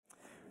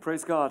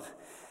Praise God.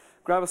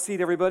 Grab a seat,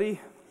 everybody.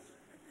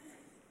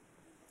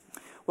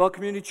 Well,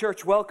 Community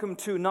Church, welcome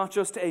to not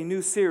just a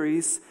new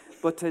series,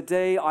 but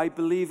today I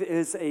believe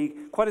is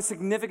quite a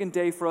significant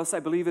day for us. I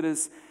believe it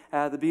is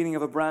the beginning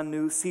of a brand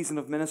new season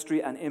of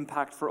ministry and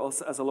impact for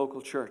us as a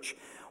local church.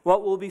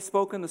 What will be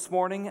spoken this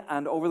morning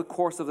and over the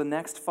course of the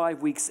next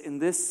 5 weeks in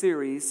this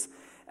series,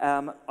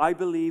 I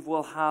believe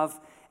will have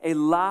a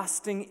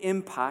lasting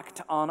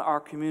impact on our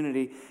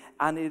community.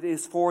 And it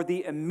is for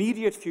the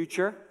immediate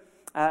future.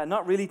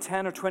 Not really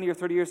 10 or 20 or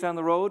 30 years down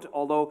the road,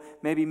 although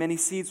maybe many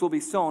seeds will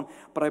be sown,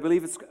 but I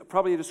believe it's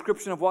probably a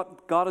description of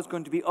what God is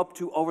going to be up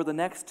to over the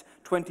next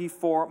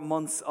 24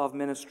 months of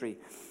ministry.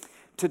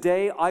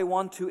 Today, I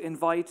want to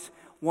invite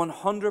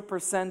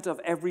 100% of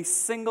every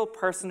single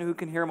person who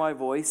can hear my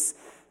voice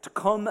to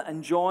come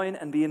and join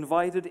and be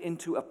invited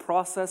into a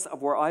process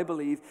of where I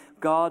believe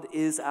God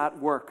is at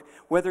work.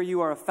 Whether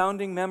you are a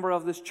founding member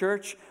of this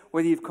church,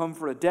 whether you've come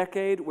for a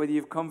decade, whether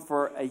you've come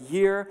for a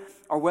year,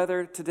 or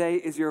whether today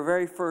is your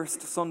very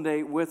first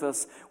Sunday with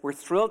us, we're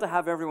thrilled to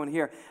have everyone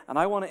here. And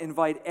I want to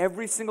invite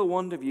every single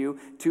one of you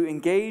to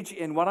engage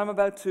in what I'm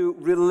about to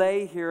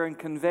relay here and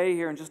convey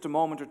here in just a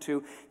moment or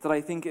two that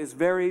I think is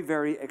very,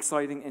 very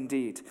exciting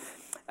indeed.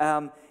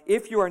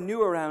 If you are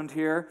new around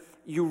here,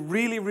 you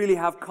really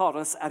have caught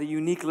us at a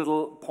unique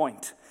little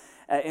point.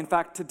 In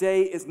fact,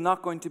 today is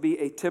not going to be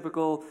a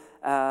typical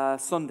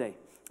Sunday.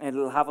 And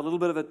it'll have a little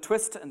bit of a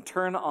twist and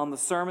turn on the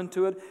sermon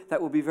to it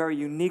that will be very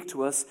unique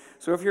to us.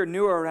 So if you're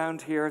newer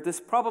around here, this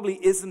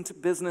probably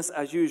isn't business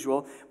as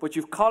usual, but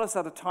you've caught us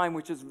at a time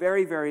which is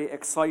very, very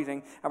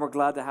exciting, and we're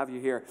glad to have you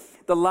here.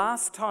 The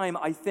last time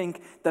I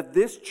think that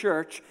this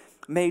church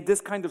made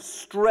this kind of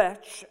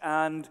stretch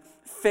and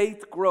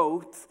faith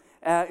growth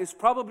is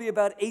probably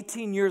about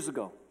 18 years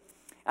ago.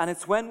 And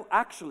it's when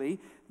actually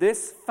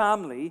this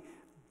family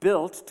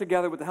built,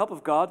 together with the help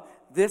of God,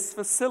 this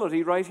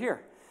facility right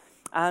here.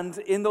 And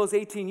in those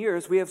 18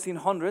 years, we have seen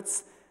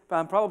hundreds,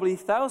 probably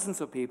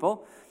thousands of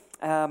people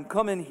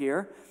come in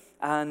here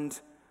and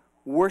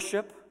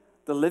worship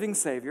the living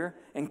Savior,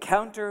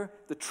 encounter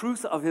the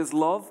truth of His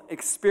love,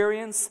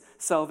 experience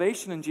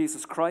salvation in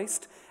Jesus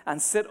Christ,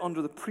 and sit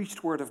under the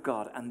preached Word of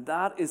God. And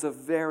that is a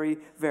very,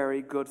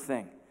 very good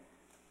thing.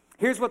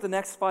 Here's what the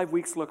next 5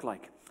 weeks look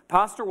like.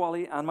 Pastor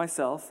Wally and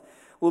myself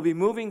will be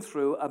moving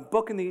through a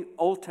book in the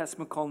Old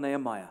Testament called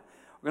Nehemiah.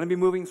 We're going to be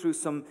moving through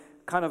some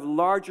kind of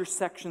larger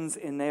sections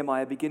in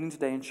Nehemiah, beginning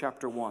today in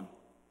chapter 1.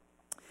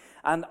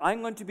 And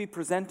I'm going to be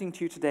presenting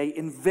to you today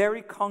in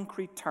very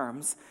concrete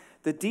terms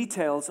the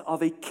details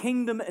of a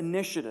kingdom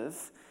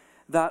initiative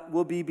that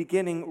will be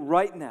beginning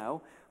right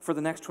now for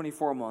the next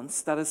 24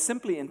 months that is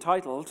simply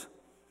entitled,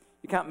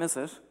 you can't miss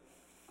it,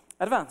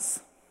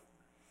 Advance.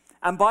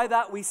 And by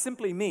that we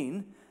simply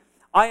mean,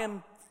 I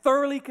am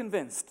thoroughly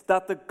convinced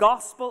that the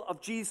gospel of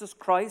Jesus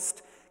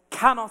Christ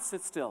cannot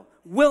sit still,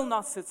 will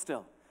not sit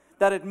still.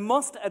 That it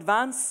must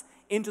advance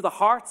into the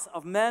hearts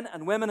of men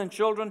and women and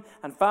children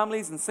and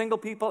families and single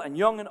people and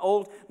young and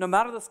old, no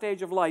matter the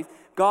stage of life.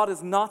 God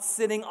is not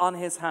sitting on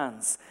His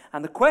hands.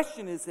 And the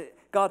question is,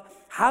 God,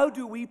 how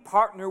do we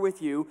partner with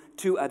you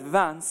to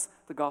advance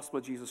the gospel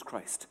of Jesus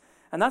Christ?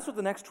 And that's what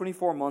the next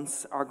 24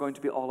 months are going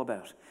to be all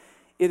about.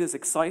 It is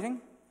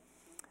exciting.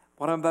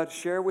 What I'm about to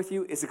share with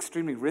you is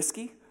extremely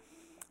risky.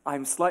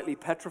 I'm slightly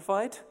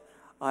petrified.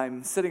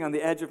 I'm sitting on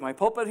the edge of my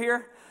pulpit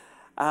here.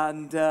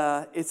 And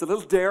it's a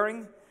little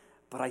daring,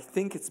 but I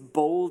think it's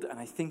bold, and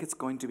I think it's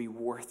going to be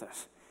worth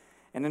it.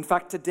 And in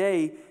fact,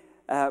 today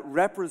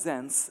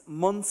represents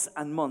months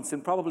and months,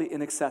 and probably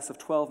in excess of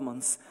 12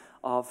 months,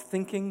 of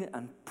thinking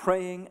and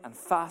praying and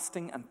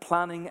fasting and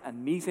planning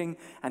and meeting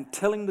and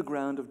tilling the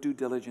ground of due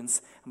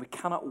diligence. And we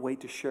cannot wait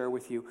to share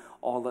with you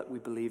all that we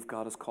believe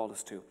God has called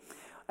us to.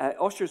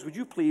 Ushers, would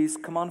you please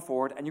come on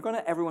forward, and you're going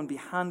to, everyone, be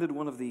handed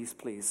one of these,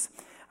 please.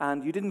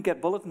 And you didn't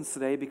get bulletins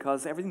today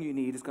because everything you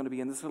need is going to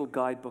be in this little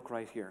guidebook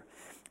right here.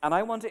 And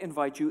I want to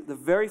invite you, the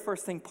very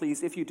first thing,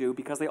 please, if you do,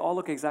 because they all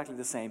look exactly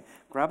the same,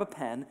 grab a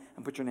pen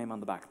and put your name on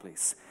the back,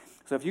 please.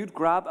 So if you'd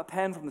grab a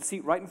pen from the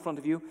seat right in front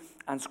of you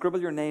and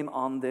scribble your name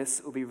on this,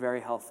 it will be very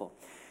helpful.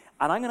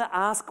 And I'm going to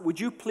ask, would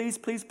you please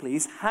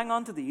hang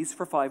on to these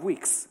for 5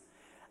 weeks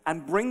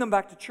and bring them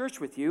back to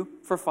church with you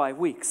for 5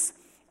 weeks.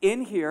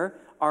 In here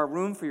are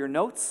room for your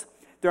notes.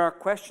 There are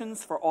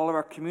questions for all of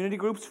our community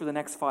groups for the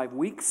next 5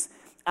 weeks.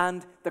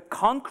 And the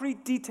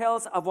concrete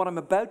details of what I'm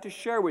about to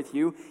share with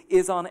you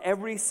is on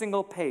every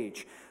single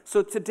page.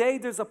 So today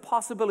there's a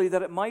possibility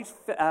that it might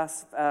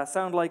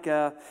sound like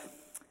a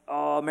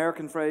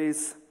American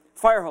phrase,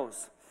 fire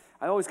hose.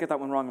 I always get that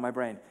one wrong in my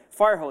brain.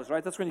 Fire hose,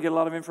 right? That's when you get a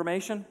lot of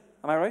information.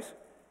 Am I right?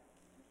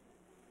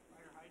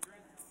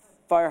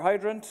 Fire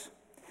hydrant.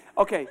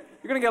 Okay,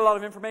 you're going to get a lot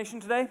of information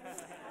today.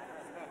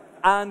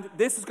 And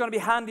this is going to be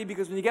handy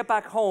because when you get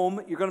back home,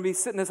 you're going to be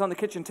sitting this on the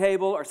kitchen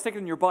table or stick it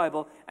in your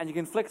Bible, and you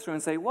can flick through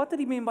and say, what did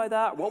he mean by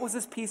that? What was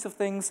this piece of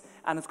things?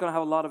 And it's going to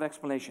have a lot of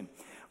explanation.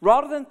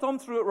 Rather than thumb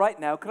through it right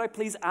now, could I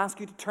please ask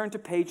you to turn to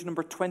page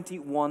number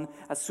 21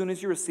 as soon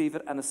as you receive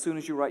it and as soon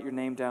as you write your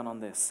name down on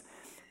this.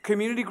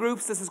 Community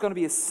groups, this is going to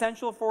be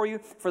essential for you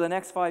for the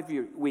next 5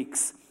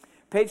 weeks.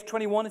 Page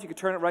 21, if you could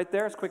turn it right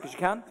there as quick as you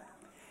can.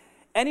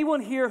 Anyone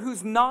here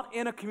who's not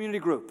in a community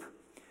group,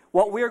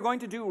 what we are going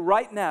to do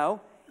right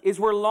now is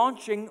we're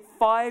launching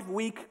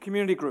 5-week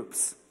community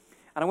groups.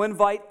 And I want to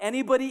invite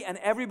anybody and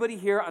everybody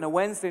here on a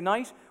Wednesday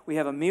night. We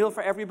have a meal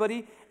for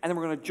everybody, and then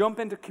we're going to jump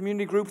into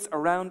community groups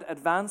around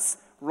Advance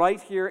right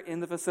here in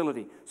the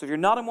facility. So if you're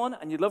not in one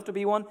and you'd love to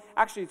be one,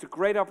 actually it's a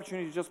great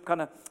opportunity to just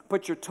kind of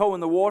put your toe in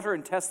the water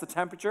and test the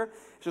temperature.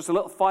 It's just a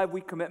little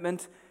 5-week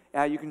commitment.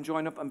 You can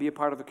join up and be a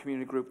part of a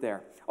community group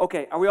there.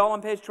 Okay, are we all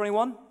on page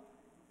 21?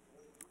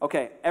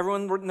 Okay,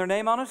 everyone written their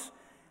name on it?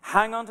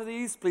 Hang on to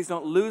these. Please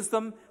don't lose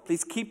them.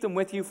 Please keep them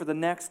with you for the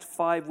next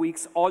 5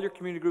 weeks. All your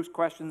community groups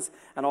questions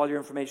and all your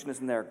information is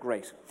in there.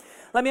 Great.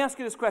 Let me ask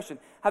you this question.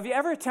 Have you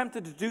ever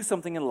attempted to do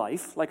something in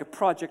life, like a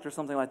project or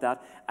something like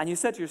that, and you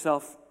said to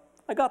yourself,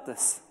 I got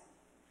this.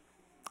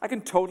 I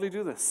can totally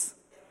do this.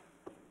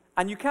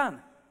 And you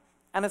can.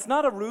 And it's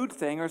not a rude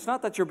thing, or it's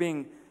not that you're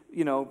being,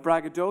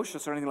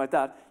 braggadocious or anything like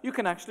that. You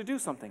can actually do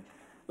something.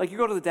 Like you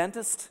go to the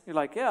dentist, you're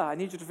like, yeah, I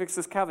need you to fix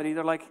this cavity.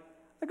 They're like,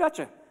 I got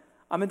you.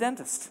 I'm a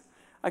dentist.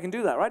 I can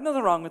do that, right?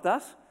 Nothing wrong with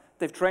that.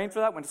 They've trained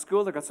for that, went to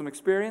school, they've got some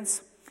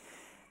experience.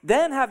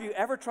 Then have you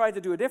ever tried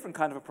to do a different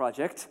kind of a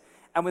project,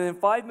 and within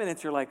 5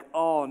 minutes you're like,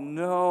 oh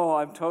no,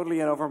 I'm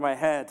totally in over my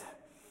head.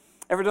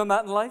 Ever done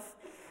that in life?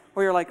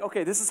 Where you're like,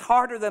 okay, this is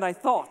harder than I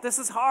thought. This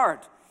is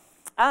hard.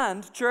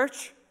 And,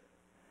 church,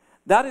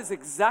 that is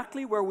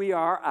exactly where we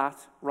are at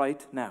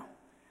right now.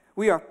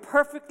 We are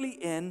perfectly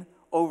in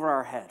over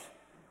our head.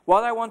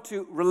 What I want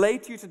to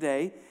relate to you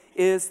today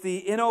is the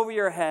in over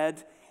your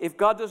head. If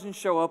God doesn't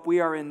show up,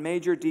 we are in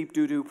major deep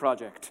doo-doo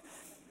project.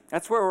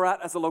 That's where we're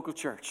at as a local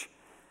church.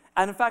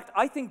 And in fact,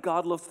 I think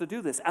God loves to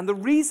do this. And the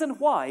reason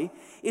why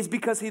is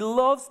because he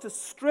loves to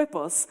strip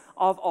us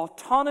of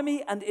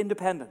autonomy and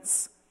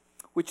independence,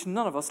 which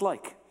none of us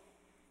like.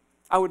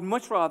 I would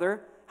much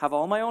rather have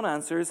all my own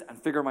answers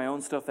and figure my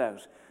own stuff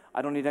out.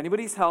 I don't need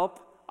anybody's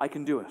help. I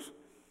can do it.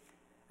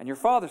 And your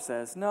Father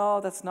says, no,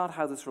 that's not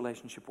how this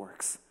relationship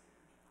works.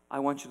 I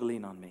want you to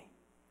lean on me.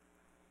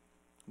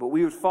 But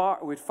we'd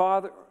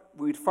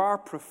far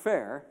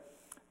prefer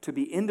to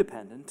be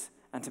independent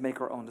and to make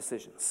our own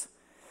decisions.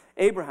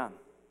 Abraham,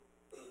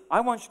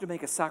 I want you to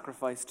make a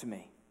sacrifice to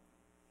me.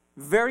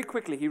 Very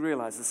quickly he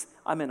realizes,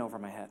 I'm in over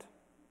my head.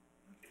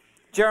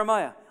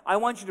 Jeremiah, I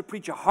want you to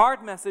preach a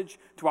hard message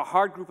to a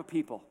hard group of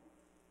people.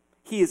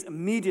 He is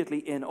immediately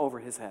in over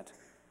his head.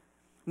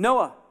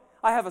 Noah,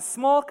 I have a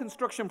small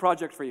construction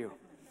project for you.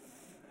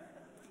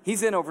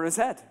 He's in over his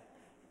head.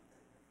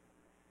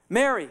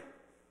 Mary,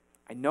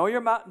 I know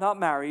you're not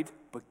married,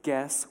 but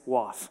guess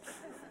what?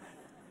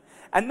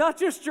 And not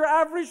just your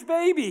average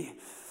baby.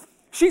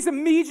 She's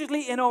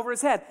immediately in over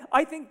his head.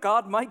 I think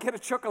God might get a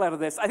chuckle out of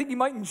this. I think he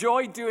might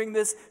enjoy doing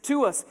this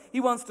to us.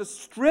 He wants to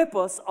strip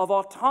us of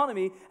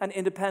autonomy and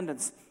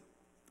independence.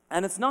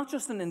 And it's not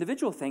just an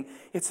individual thing,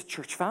 it's a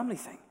church family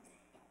thing.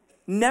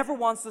 Never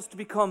wants us to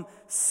become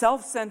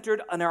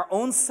self-centered and our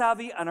own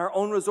savvy and our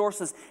own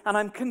resources. And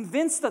I'm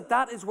convinced that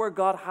that is where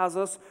God has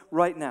us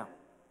right now.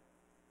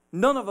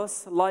 None of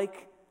us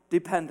like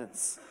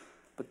dependence,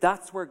 but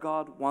that's where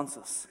God wants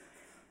us.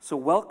 So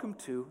welcome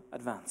to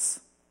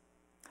Advance.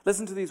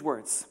 Listen to these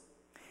words.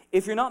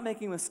 If you're not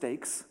making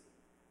mistakes,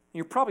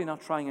 you're probably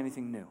not trying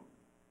anything new.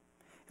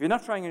 If you're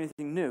not trying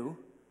anything new,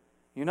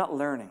 you're not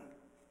learning.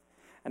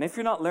 And if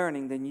you're not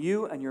learning, then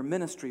you and your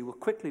ministry will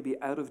quickly be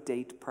out of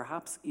date,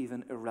 perhaps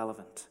even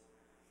irrelevant.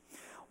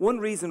 One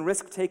reason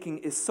risk-taking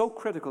is so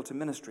critical to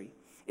ministry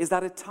is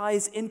that it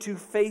ties into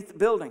faith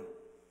building.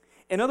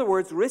 In other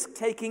words,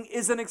 risk-taking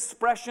is an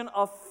expression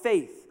of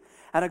faith.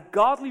 And a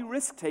godly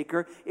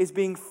risk-taker is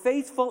being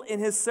faithful in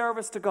his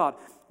service to God.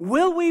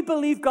 Will we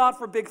believe God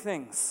for big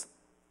things?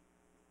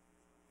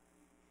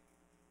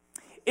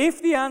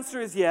 If the answer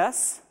is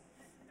yes,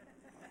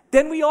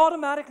 then we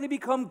automatically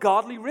become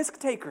godly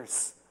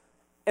risk-takers.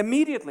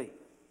 Immediately.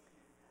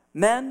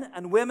 Men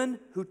and women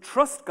who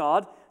trust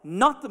God,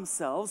 not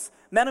themselves.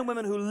 Men and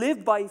women who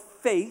live by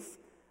faith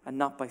and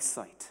not by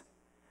sight.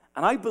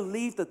 And I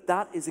believe that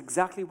that is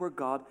exactly where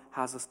God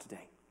has us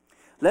today.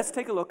 Let's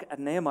take a look at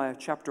Nehemiah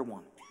chapter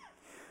 1.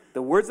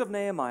 The words of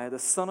Nehemiah, the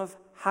son of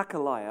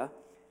Hakaliah.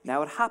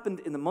 Now it happened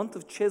in the month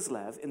of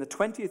Chislev, in the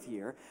 20th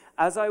year,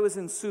 as I was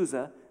in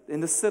Susa, in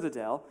the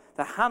citadel,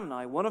 that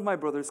Hanani, one of my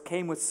brothers,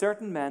 came with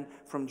certain men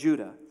from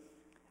Judah.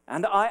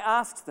 And I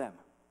asked them.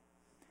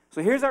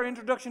 So here's our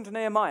introduction to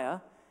Nehemiah.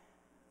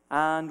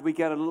 And we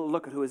get a little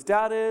look at who his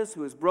dad is,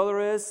 who his brother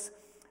is.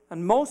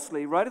 And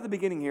mostly, right at the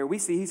beginning here, we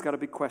see he's got a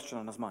big question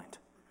on his mind.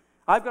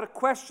 I've got a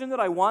question that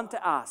I want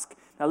to ask.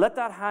 Now let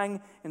that hang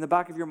in the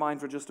back of your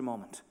mind for just a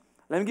moment.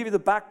 Let me give you the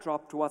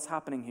backdrop to what's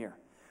happening here.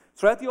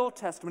 Throughout the Old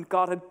Testament,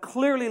 God had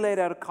clearly laid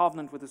out a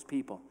covenant with his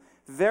people.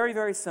 Very,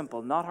 very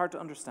simple, not hard to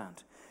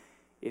understand.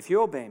 If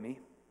you obey me,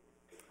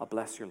 I'll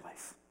bless your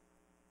life.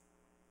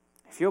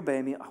 If you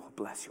obey me, I will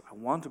bless you. I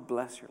want to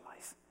bless your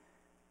life.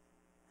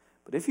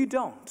 But if you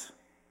don't,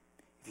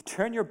 if you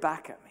turn your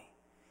back at me,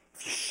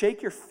 if you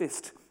shake your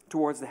fist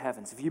towards the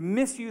heavens, if you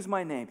misuse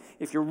my name,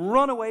 if you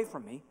run away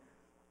from me,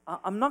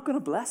 I'm not going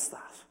to bless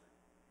that.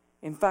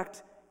 In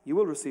fact, you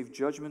will receive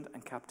judgment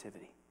and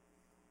captivity.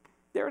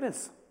 There it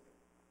is.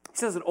 He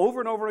says it over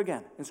and over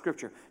again in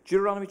Scripture.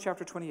 Deuteronomy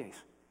chapter 28.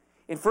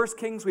 In 1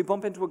 Kings, we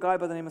bump into a guy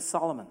by the name of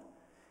Solomon.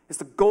 It's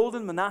the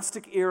golden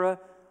monastic era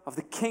of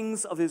the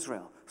kings of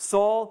Israel.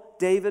 Saul,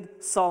 David,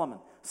 Solomon.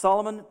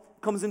 Solomon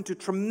comes into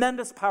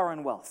tremendous power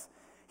and wealth.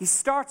 He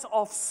starts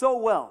off so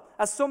well,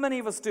 as so many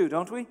of us do,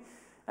 don't we?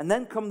 And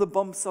then come the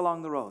bumps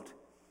along the road.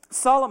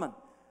 Solomon,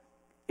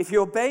 if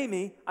you obey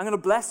me, I'm going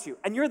to bless you.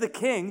 And you're the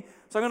king,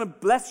 so I'm going to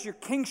bless your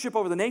kingship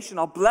over the nation.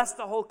 I'll bless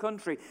the whole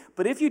country.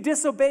 But if you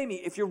disobey me,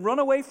 if you run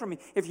away from me,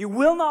 if you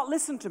will not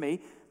listen to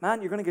me,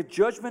 man, you're going to get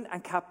judgment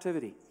and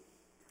captivity.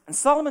 And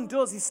Solomon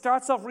does. He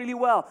starts off really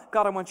well.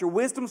 God, I want your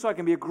wisdom so I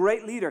can be a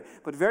great leader.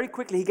 But very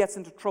quickly he gets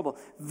into trouble.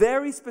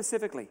 Very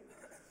specifically,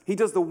 he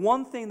does the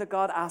one thing that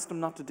God asked him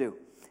not to do.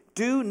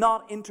 Do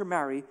not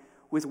intermarry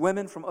with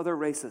women from other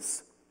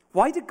races.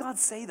 Why did God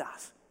say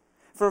that?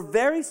 For a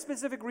very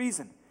specific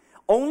reason.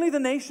 Only the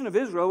nation of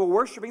Israel were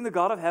worshiping the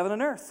God of heaven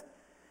and earth.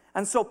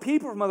 And so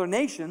people from other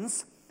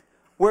nations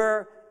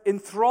were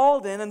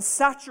enthralled in and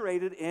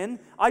saturated in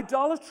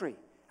idolatry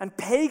and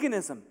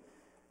paganism,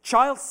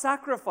 child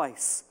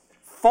sacrifice,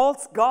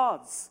 false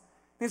gods.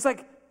 And it's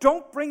like,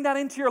 don't bring that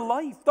into your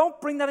life. Don't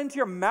bring that into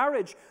your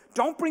marriage.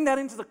 Don't bring that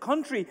into the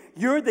country.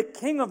 You're the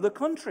king of the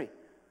country.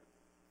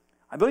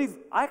 I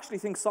actually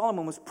think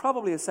Solomon was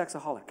probably a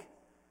sexaholic.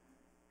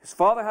 His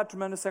father had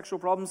tremendous sexual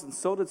problems, and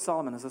so did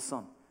Solomon as a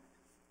son.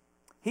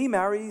 He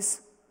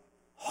marries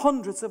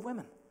hundreds of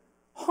women.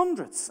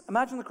 Hundreds.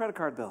 Imagine the credit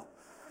card bill.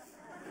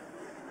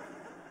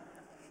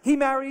 He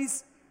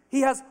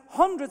has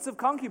hundreds of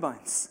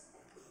concubines.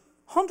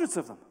 Hundreds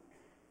of them.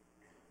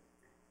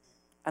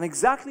 And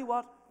exactly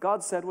what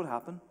God said would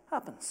happen,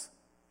 happens.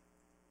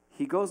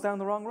 He goes down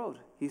the wrong road.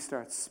 He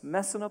starts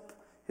messing up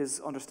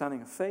his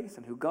understanding of faith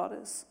and who God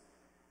is.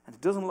 And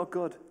it doesn't look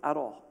good at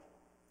all.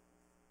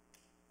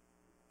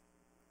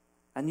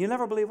 And you'll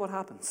never believe what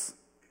happens.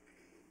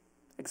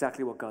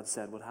 Exactly what God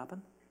said would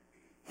happen.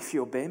 If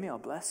you obey me, I'll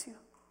bless you.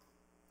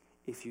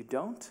 If you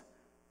don't,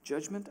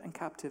 judgment and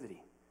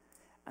captivity.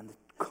 And the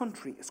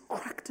country is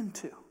cracked in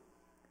two.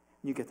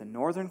 You get the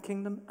northern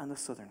kingdom and the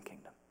southern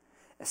kingdom.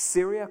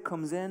 Assyria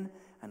comes in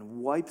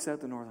and wipes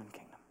out the northern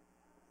kingdom.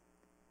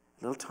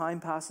 A little time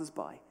passes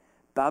by.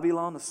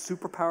 Babylon, the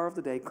superpower of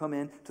the day, come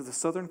in to the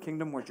southern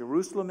kingdom where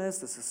Jerusalem is.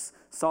 This is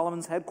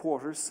Solomon's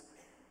headquarters.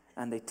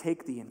 And they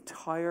take the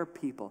entire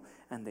people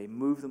and they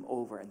move them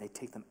over and they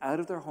take them out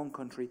of their home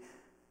country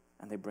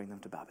and they bring them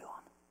to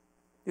Babylon.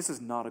 This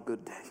is not a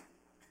good day.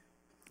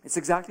 It's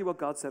exactly what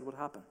God said would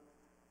happen.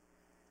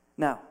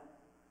 Now,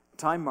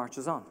 time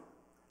marches on.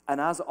 And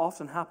as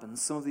often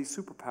happens, some of these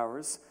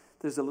superpowers,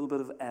 there's a little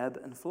bit of ebb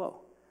and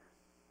flow.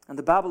 And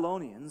the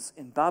Babylonians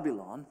in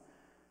Babylon,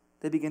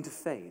 they begin to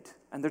fade.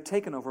 And they're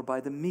taken over by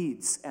the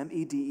Medes,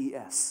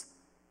 M-E-D-E-S.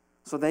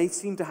 So they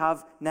seem to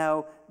have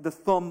now the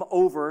thumb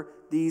over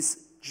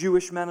these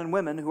Jewish men and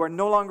women who are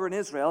no longer in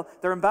Israel.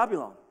 They're in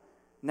Babylon.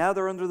 Now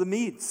they're under the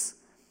Medes.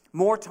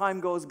 More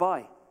time goes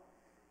by.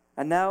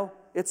 And now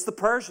it's the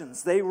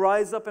Persians. They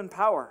rise up in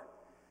power.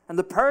 And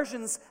the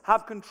Persians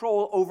have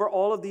control over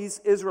all of these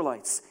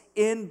Israelites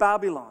in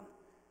Babylon.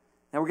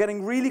 Now we're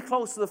getting really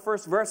close to the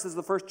first verses of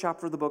the first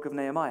chapter of the book of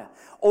Nehemiah.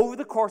 Over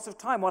the course of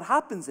time, what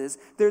happens is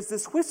there's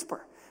this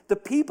whisper. The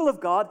people of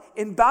God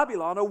in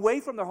Babylon, away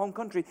from their home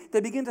country,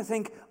 they begin to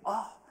think,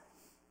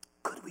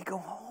 could we go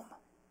home?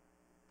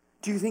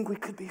 Do you think we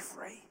could be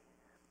free?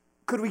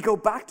 Could we go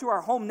back to our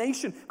home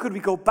nation? Could we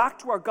go back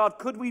to our God?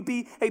 Could we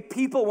be a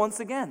people once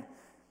again?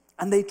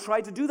 And they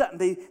try to do that.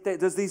 And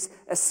there's these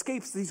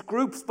escapes, these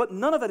groups, but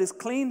none of it is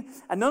clean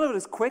and none of it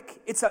is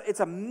quick. It's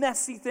a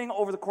messy thing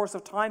over the course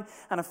of time.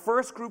 And a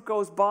first group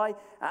goes by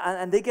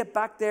and they get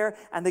back there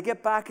and they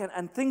get back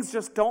and things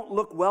just don't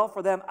look well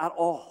for them at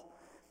all.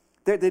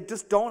 They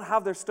just don't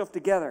have their stuff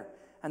together.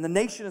 And the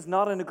nation is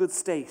not in a good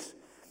state.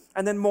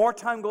 And then more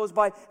time goes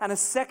by, and a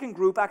second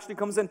group actually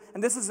comes in.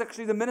 And this is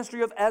actually the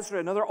ministry of Ezra,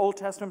 another Old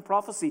Testament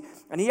prophecy.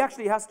 And he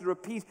actually has to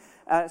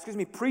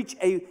preach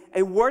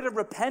a word of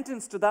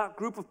repentance to that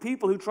group of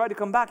people who try to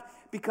come back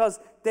because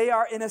they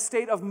are in a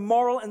state of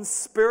moral and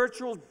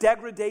spiritual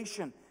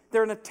degradation.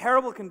 They're in a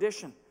terrible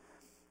condition.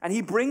 And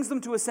he brings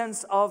them to a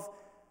sense of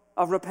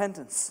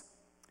repentance.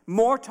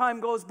 More time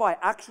goes by.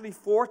 Actually,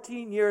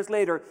 14 years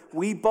later,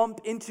 we bump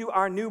into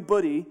our new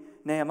buddy,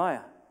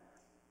 Nehemiah.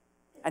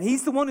 And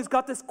he's the one who's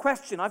got this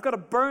question. I've got a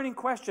burning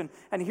question.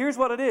 And here's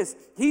what it is.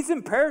 He's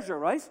in Persia,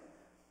 right?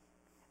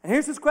 And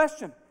here's his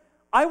question.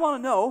 I want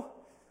to know,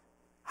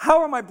 how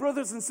are my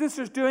brothers and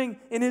sisters doing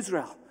in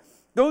Israel?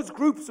 Those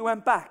groups who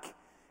went back.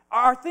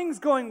 Are things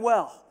going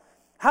well?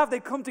 Have they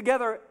come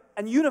together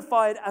and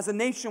unified as a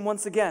nation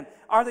once again?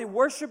 Are they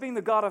worshiping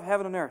the God of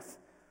heaven and earth?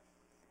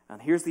 And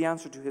here's the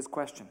answer to his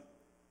question.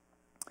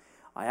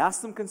 I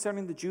asked them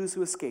concerning the Jews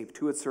who escaped,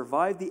 who had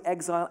survived the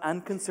exile,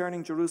 and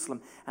concerning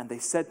Jerusalem. And they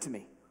said to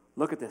me,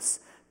 look at this.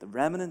 The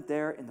remnant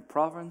there in the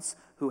province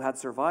who had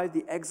survived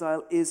the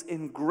exile is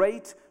in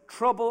great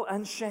trouble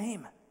and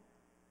shame.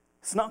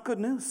 It's not good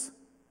news.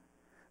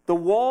 The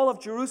wall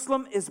of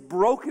Jerusalem is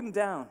broken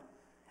down,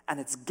 and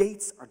its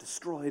gates are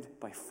destroyed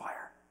by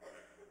fire.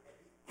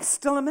 It's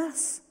still a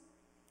mess.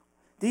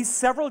 These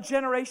several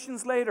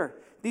generations later,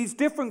 these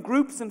different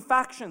groups and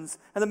factions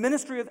and the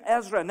ministry of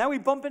Ezra. Now we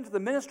bump into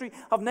the ministry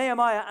of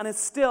Nehemiah, and it's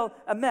still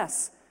a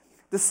mess.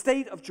 The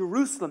state of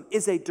Jerusalem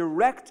is a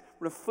direct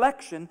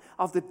reflection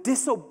of the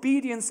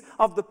disobedience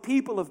of the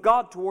people of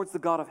God towards the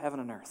God of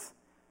heaven and earth.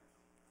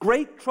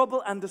 Great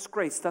trouble and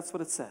disgrace, that's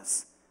what it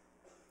says.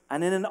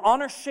 And in an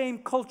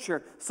honor-shame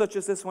culture such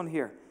as this one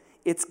here,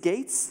 its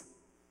gates,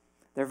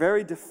 their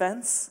very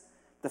defense,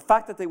 the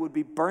fact that they would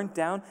be burnt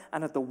down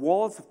and that the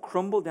walls have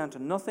crumbled down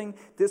to nothing,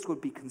 this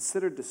would be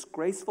considered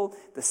disgraceful.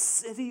 The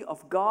city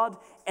of God,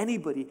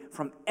 anybody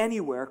from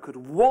anywhere could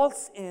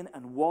waltz in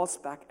and waltz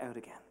back out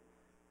again.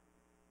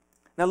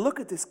 Now look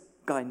at this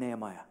guy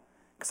Nehemiah,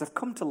 because I've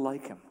come to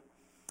like him.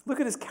 Look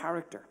at his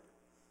character.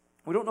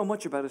 We don't know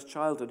much about his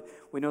childhood.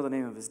 We know the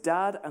name of his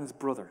dad and his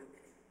brother.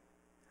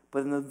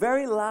 But in the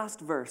very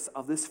last verse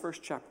of this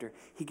first chapter,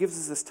 he gives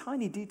us this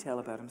tiny detail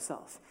about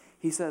himself.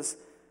 He says,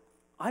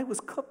 I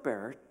was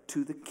cupbearer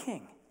to the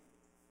king.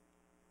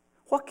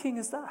 What king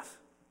is that?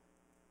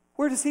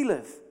 Where does he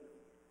live?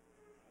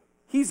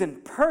 He's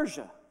in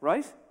Persia,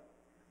 right?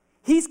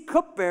 He's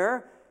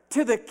cupbearer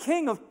to the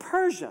king of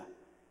Persia.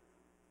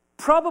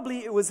 Probably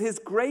it was his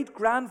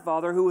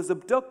great-grandfather who was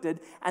abducted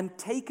and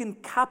taken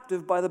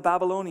captive by the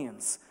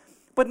Babylonians.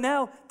 But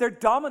now they're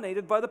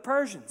dominated by the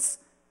Persians.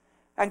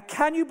 And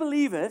can you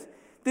believe it?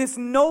 This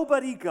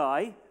nobody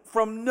guy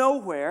from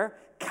nowhere,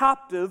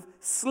 captive,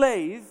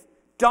 slave,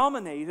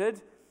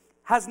 dominated,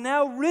 has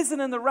now risen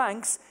in the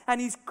ranks,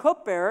 and he's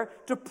cupbearer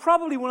to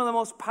probably one of the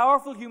most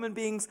powerful human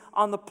beings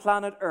on the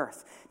planet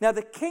Earth. Now,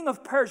 the king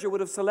of Persia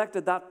would have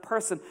selected that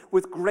person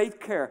with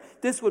great care.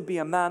 This would be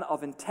a man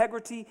of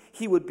integrity.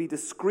 He would be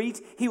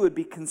discreet. He would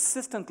be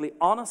consistently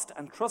honest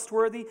and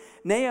trustworthy.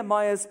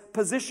 Nehemiah's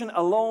position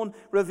alone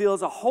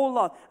reveals a whole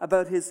lot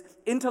about his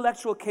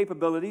intellectual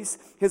capabilities,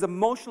 his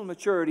emotional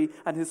maturity,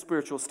 and his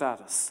spiritual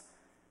status.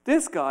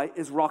 This guy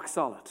is rock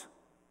solid.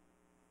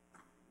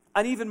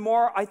 An even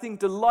more, I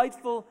think,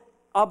 delightful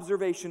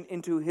observation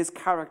into his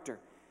character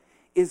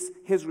is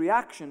his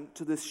reaction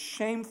to this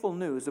shameful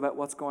news about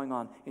what's going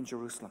on in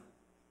Jerusalem,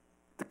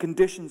 the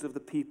conditions of the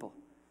people.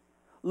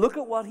 Look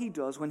at what he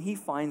does when he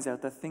finds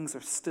out that things are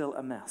still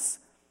a mess.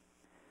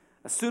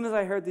 As soon as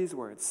I heard these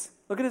words,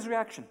 look at his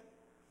reaction.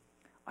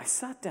 I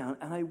sat down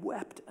and I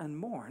wept and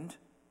mourned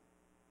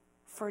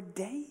for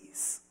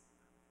days.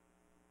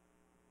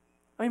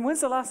 I mean, when's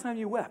the last time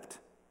you wept?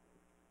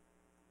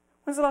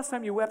 When's the last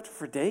time you wept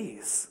for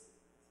days?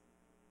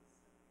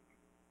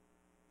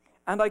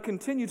 And I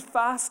continued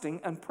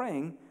fasting and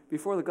praying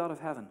before the God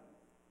of heaven.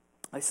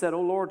 I said, O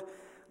Lord,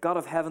 God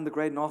of heaven, the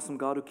great and awesome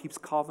God who keeps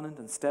covenant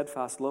and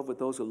steadfast love with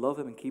those who love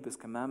him and keep his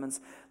commandments,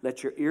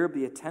 let your ear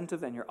be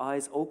attentive and your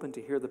eyes open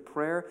to hear the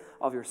prayer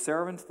of your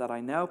servant, that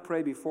I now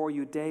pray before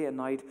you day and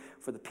night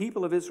for the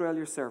people of Israel,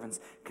 your servants,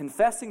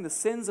 confessing the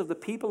sins of the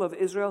people of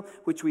Israel,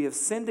 which we have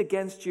sinned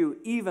against you.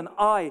 Even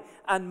I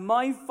and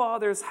my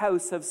father's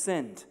house have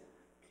sinned.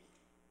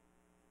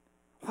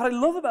 What I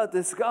love about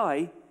this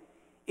guy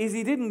is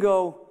he didn't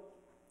go,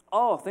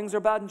 oh, things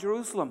are bad in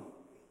Jerusalem.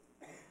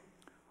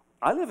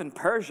 I live in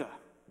Persia.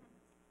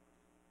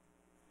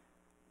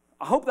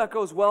 I hope that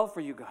goes well for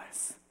you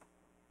guys.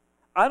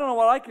 I don't know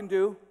what I can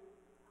do.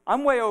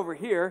 I'm way over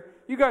here.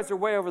 You guys are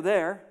way over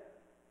there.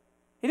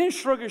 He didn't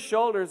shrug his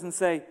shoulders and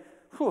say,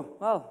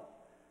 well,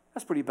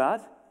 that's pretty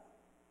bad.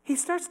 He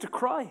starts to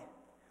cry.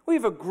 We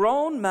have a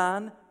grown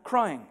man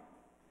crying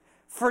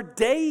for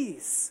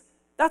days.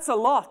 That's a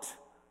lot.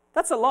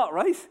 That's a lot,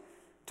 right?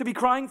 To be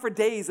crying for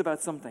days about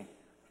something.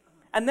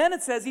 And then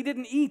it says he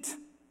didn't eat.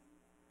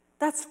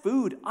 That's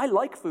food. I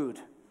like food.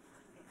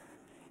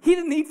 He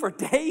didn't eat for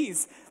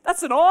days.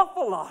 That's an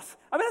awful lot.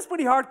 I mean, that's a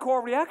pretty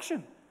hardcore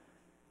reaction.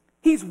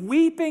 He's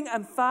weeping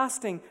and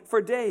fasting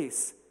for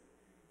days.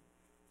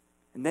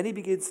 And then he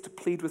begins to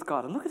plead with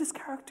God. And look at his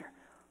character.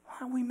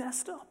 Wow, we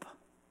messed up.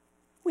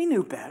 We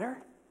knew better.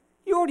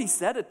 You already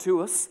said it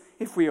to us.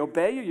 If we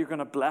obey you, you're going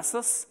to bless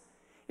us.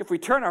 If we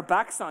turn our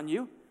backs on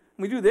you,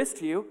 and we do this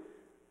to you,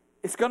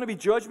 it's going to be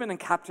judgment and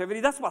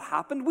captivity. That's what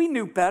happened. We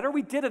knew better.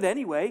 We did it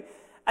anyway.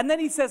 And then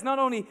he says, not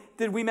only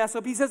did we mess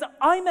up, he says,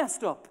 I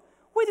messed up.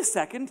 Wait a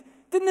second.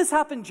 Didn't this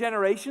happen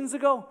generations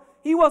ago?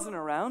 He wasn't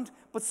around,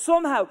 but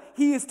somehow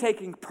he is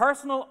taking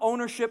personal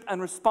ownership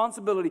and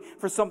responsibility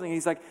for something.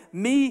 He's like,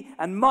 me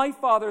and my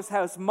father's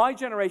house, my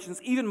generations,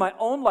 even my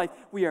own life,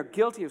 we are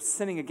guilty of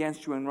sinning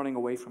against you and running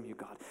away from you,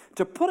 God.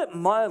 To put it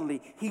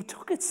mildly, he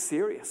took it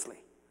seriously.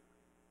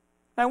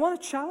 Now, I want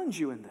to challenge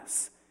you in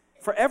this.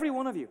 For every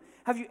one of you,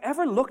 have you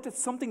ever looked at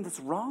something that's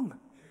wrong?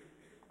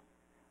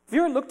 Have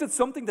you ever looked at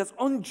something that's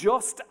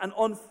unjust and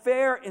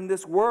unfair in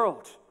this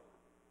world?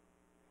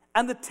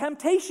 And the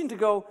temptation to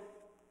go,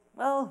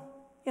 well,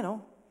 you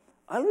know,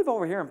 I live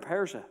over here in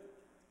Persia.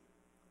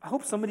 I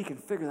hope somebody can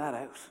figure that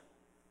out.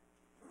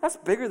 That's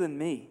bigger than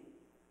me.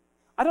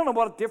 I don't know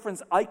what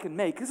difference I can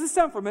make. Does this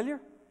sound familiar?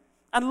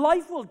 And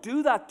life will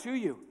do that to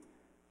you.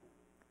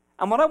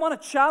 And what I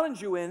want to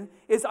challenge you in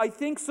is I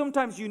think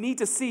sometimes you need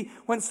to see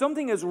when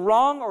something is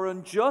wrong or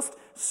unjust,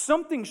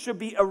 something should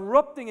be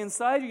erupting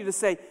inside you to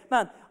say,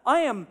 man,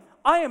 I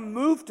am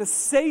moved to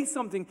say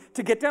something,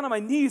 to get down on my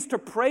knees, to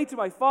pray to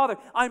my Father.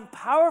 I'm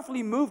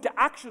powerfully moved to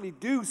actually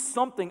do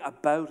something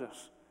about it.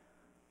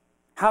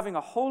 Having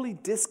a holy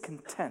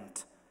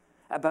discontent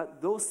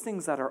about those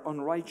things that are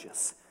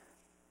unrighteous.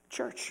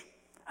 Church,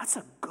 that's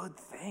a good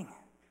thing.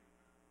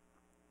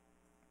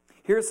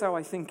 Here's how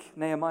I think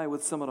Nehemiah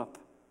would sum it up.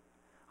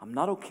 I'm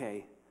not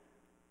okay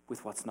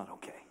with what's not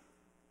okay.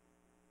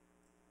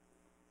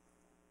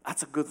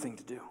 That's a good thing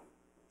to do.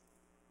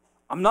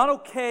 I'm not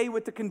okay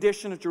with the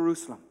condition of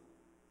Jerusalem.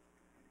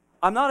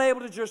 I'm not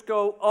able to just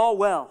go, oh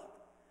well.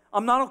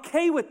 I'm not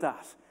okay with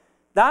that.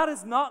 That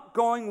is not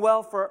going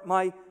well for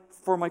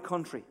my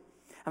country.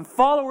 And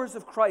followers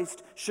of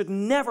Christ should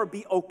never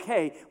be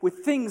okay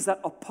with things that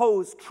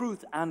oppose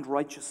truth and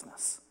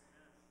righteousness.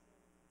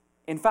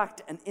 In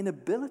fact, an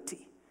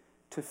inability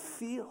to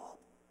feel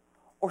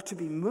or to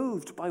be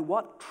moved by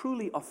what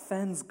truly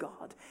offends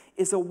God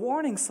is a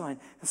warning sign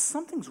that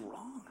something's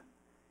wrong.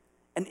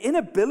 An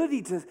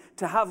inability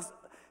to have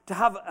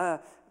a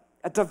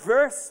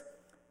diverse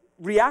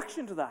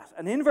reaction to that,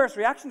 an inverse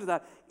reaction to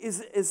that,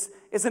 is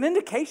an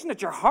indication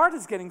that your heart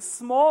is getting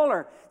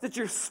smaller, that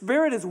your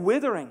spirit is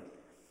withering.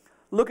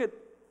 Look at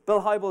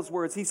Bill Hybels'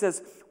 words. He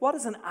says, what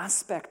is an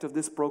aspect of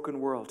this broken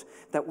world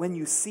that when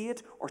you see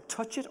it or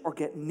touch it or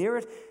get near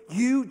it,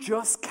 you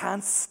just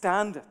can't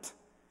stand it?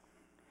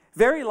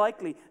 Very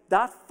likely,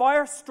 that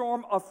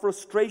firestorm of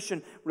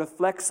frustration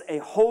reflects a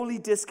holy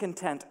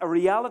discontent, a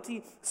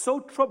reality so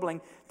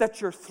troubling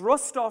that you're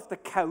thrust off the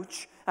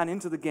couch and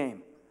into the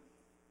game.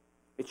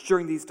 It's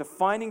during these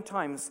defining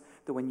times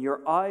that when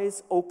your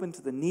eyes open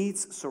to the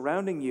needs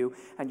surrounding you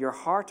and your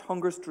heart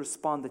hungers to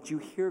respond, that you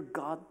hear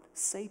God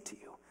say to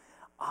you,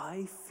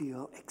 I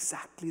feel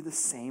exactly the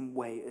same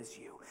way as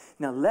you.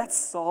 Now let's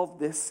solve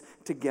this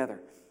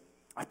together.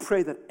 I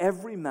pray that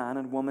every man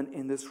and woman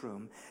in this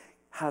room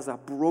has a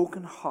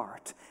broken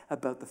heart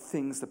about the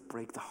things that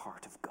break the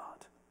heart of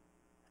God.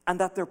 And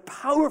that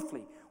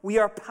we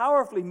are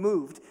powerfully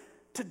moved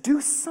to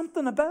do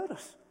something about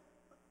it.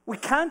 We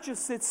can't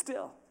just sit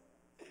still.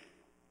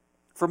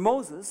 For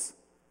Moses,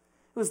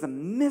 it was the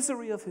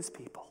misery of his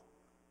people.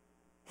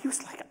 He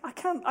was like, I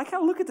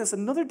can't look at this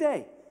another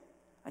day.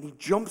 And he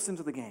jumps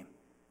into the game.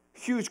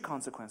 Huge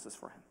consequences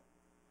for him.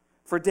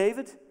 For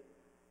David,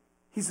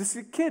 he's this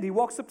kid. He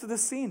walks up to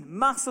this scene.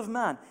 Massive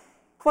man.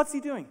 What's he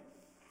doing?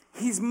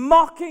 He's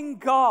mocking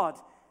God.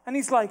 And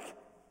he's like,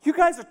 you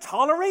guys are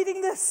tolerating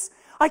this?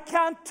 I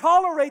can't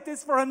tolerate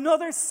this for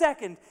another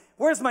second.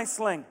 Where's my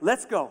sling?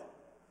 Let's go.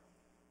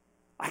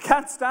 I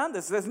can't stand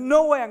this. There's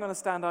no way I'm going to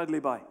stand idly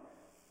by.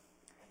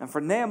 And for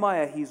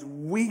Nehemiah, he's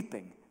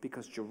weeping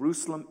because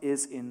Jerusalem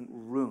is in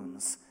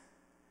ruins.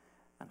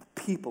 And the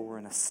people were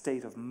in a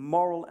state of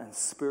moral and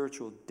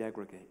spiritual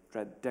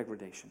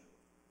degradation.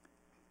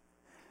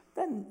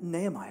 Then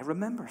Nehemiah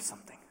remembers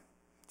something.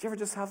 Do you ever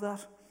just have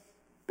that?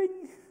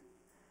 Bing.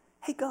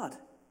 Hey, God,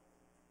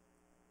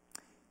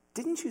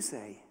 didn't you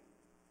say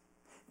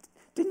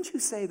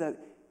that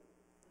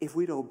if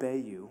we'd obey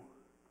you,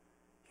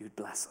 you'd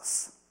bless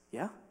us?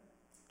 Yeah?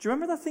 Do you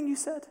remember that thing you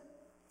said?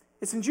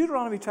 It's in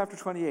Deuteronomy chapter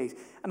 28,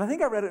 and I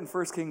think I read it in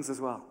 1 Kings as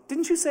well.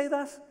 Didn't you say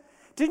that?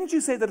 Didn't you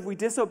say that if we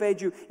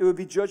disobeyed you, it would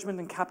be judgment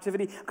and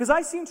captivity? Because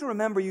I seem to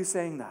remember you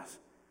saying that.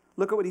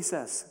 Look at what he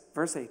says.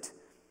 Verse 8.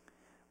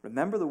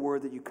 Remember the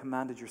word that you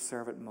commanded your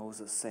servant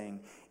Moses,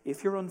 saying,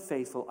 if you're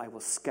unfaithful, I will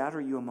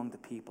scatter you among the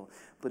people.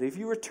 But if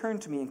you return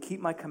to me and keep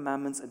my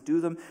commandments and do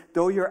them,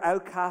 though your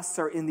outcasts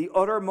are in the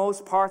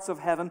uttermost parts of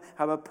heaven,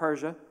 how about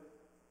Persia?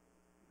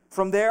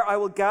 From there I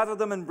will gather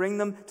them and bring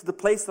them to the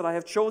place that I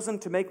have chosen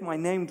to make my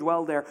name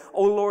dwell there.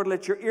 O Lord,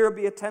 let your ear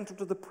be attentive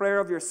to the prayer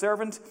of your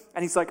servant.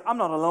 And he's like, I'm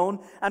not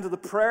alone. And to the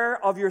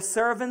prayer of your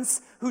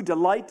servants who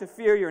delight to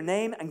fear your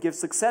name and give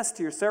success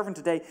to your servant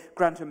today.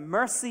 Grant him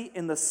mercy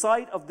in the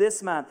sight of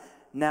this man.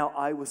 Now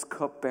I was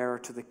cupbearer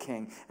to the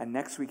king. And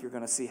next week you're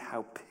going to see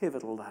how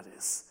pivotal that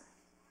is.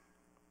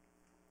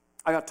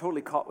 I got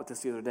totally caught with this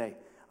the other day.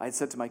 I had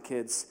said to my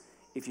kids,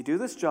 if you do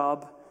this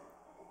job,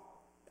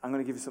 I'm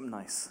going to give you something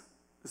nice.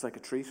 It's like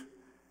a treat.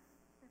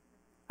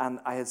 And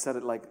I had said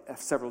it like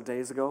several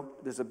days ago.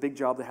 There's a big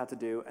job they had to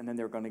do, and then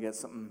they were going to get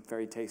something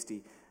very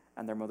tasty,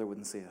 and their mother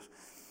wouldn't see it.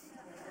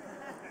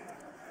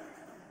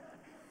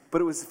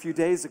 But it was a few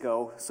days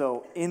ago,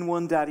 so in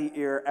one daddy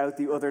ear, out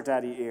the other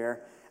daddy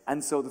ear.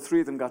 And so the three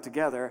of them got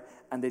together,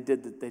 and they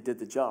did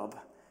the job.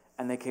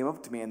 And they came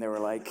up to me, and they were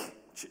like,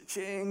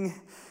 cha-ching,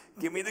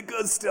 give me the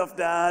good stuff,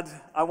 Dad.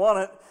 I want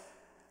it.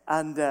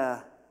 And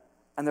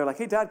they're like,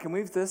 hey, Dad, can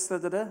we have this? Da,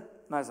 da, da. And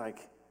I was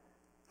like,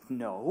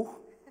 no,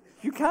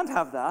 you can't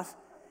have that.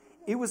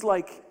 It was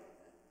like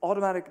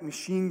automatic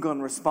machine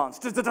gun response.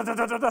 Da, da, da,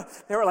 da, da, da.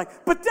 They were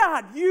like, but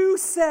Dad, you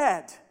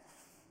said.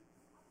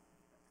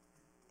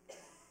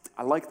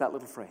 I like that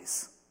little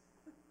phrase.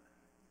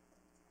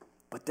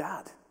 But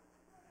Dad,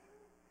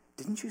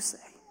 didn't you say?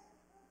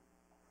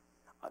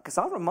 Because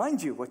I'll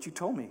remind you what you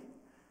told me.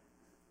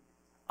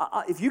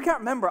 If you can't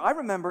remember, I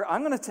remember.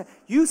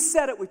 You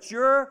said it with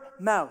your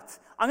mouth.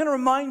 I'm going to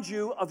remind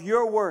you of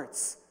your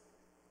words.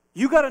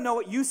 You got to know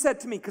what you said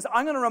to me, because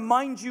I'm going to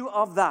remind you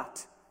of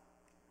that.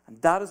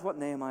 And that is what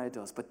Nehemiah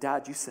does. But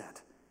Dad, you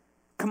said.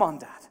 Come on,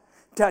 Dad.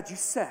 Dad, you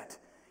said.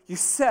 You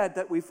said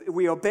that if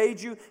we obeyed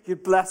you,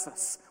 you'd bless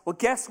us. Well,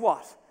 guess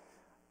what?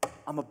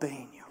 I'm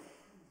obeying you.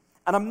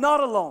 And I'm not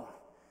alone.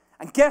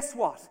 And guess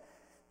what?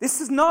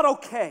 This is not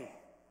okay.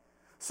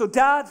 So,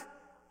 Dad,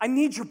 I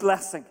need your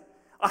blessing.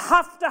 I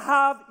have to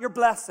have your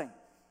blessing.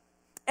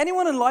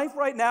 Anyone in life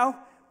right now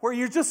where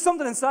you're just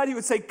something inside you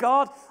would say,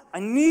 God, I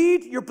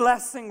need your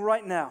blessing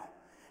right now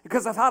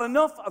because I've had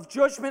enough of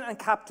judgment and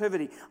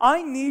captivity.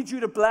 I need you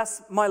to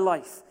bless my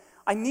life.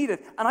 I need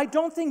it. And I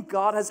don't think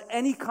God has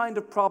any kind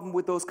of problem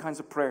with those kinds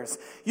of prayers.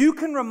 You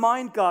can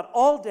remind God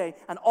all day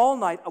and all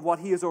night of what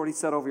he has already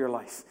said over your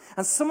life.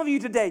 And some of you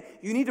today,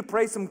 you need to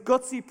pray some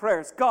gutsy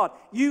prayers. God,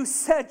 you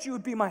said you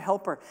would be my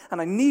helper,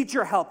 and I need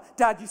your help.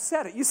 Dad, you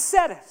said it. You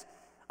said it.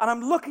 And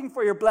I'm looking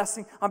for your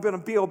blessing. I'm going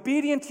to be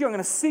obedient to you. I'm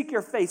going to seek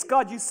your face.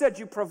 God, you said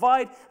you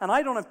provide, and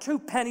I don't have 2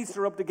 pennies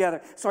to rub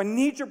together. So I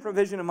need your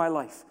provision in my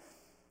life.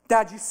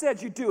 Dad, you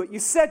said you'd do it. You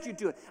said you'd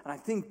do it. And I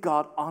think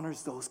God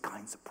honors those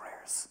kinds of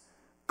prayers.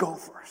 Go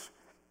for it.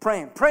 Pray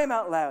him. Pray him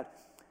out loud.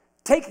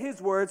 Take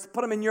his words, put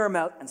them in your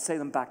mouth, and say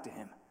them back to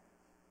him.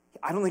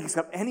 I don't think he's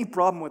got any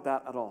problem with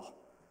that at all.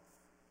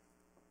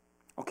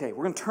 Okay,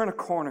 we're going to turn a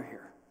corner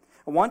here.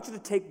 I want you to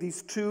take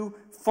these 2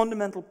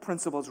 fundamental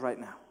principles right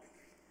now.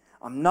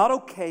 I'm not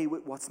okay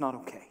with what's not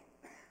okay.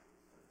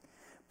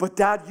 But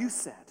Dad, you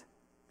said,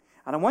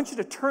 and I want you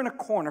to turn a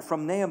corner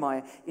from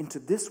Nehemiah into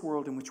this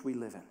world in which we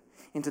live in,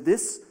 into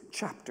this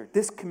chapter,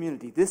 this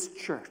community, this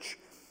church,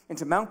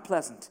 into Mount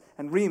Pleasant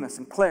and Remus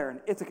and Clare and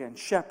Ithaca and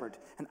Shepherd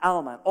and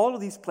Alma, and all of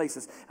these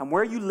places, and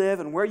where you live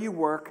and where you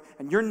work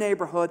and your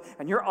neighborhood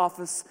and your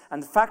office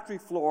and the factory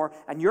floor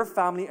and your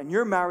family and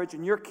your marriage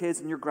and your kids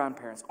and your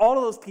grandparents, all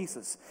of those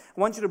pieces.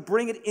 I want you to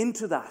bring it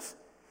into that.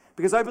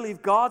 Because I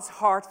believe God's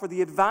heart for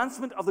the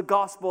advancement of the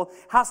gospel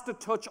has to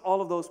touch all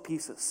of those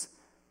pieces.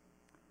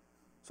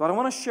 So what I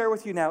want to share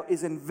with you now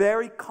is in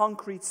very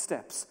concrete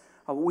steps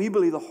of what we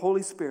believe the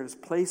Holy Spirit has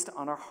placed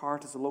on our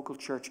heart as a local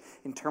church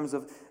in terms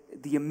of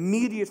the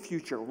immediate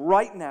future,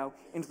 right now,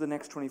 into the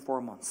next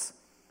 24 months.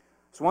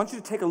 So I want you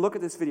to take a look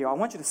at this video. I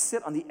want you to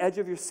sit on the edge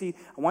of your seat.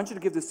 I want you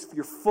to give this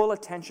your full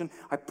attention.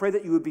 I pray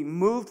that you would be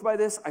moved by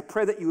this. I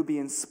pray that you would be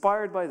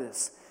inspired by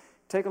this.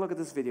 Take a look at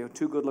this video.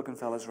 2 good-looking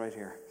fellas right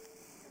here.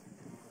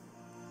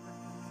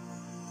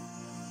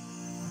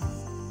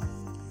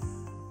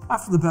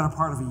 After the better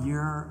part of a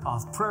year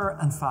of prayer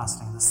and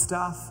fasting, the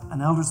staff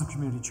and elders of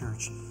Community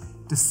Church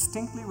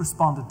distinctly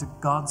responded to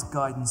God's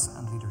guidance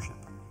and leadership.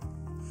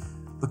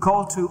 The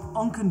call to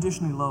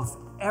unconditionally love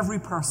every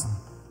person,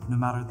 no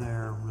matter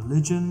their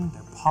religion,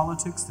 their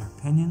politics, their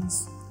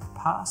opinions, their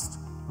past,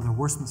 or their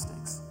worst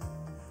mistakes.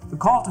 The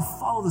call to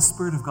follow the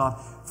Spirit of God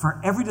for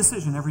every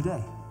decision every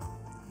day.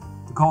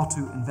 The call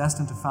to invest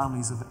into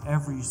families of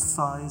every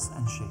size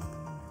and shape.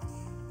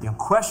 The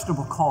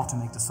unquestionable call to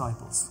make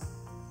disciples.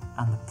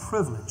 And the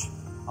privilege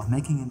of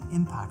making an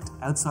impact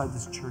outside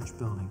this church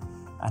building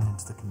and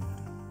into the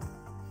community.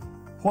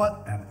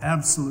 What an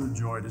absolute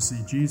joy to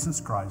see Jesus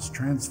Christ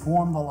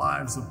transform the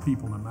lives of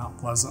people in Mount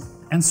Pleasant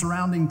and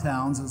surrounding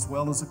towns as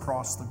well as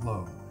across the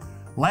globe.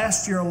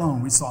 Last year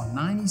alone, we saw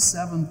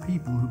 97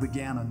 people who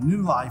began a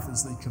new life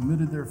as they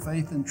committed their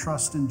faith and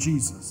trust in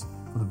Jesus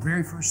for the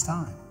very first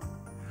time.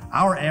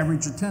 Our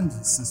average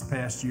attendance this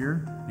past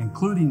year,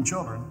 including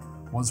children,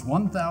 was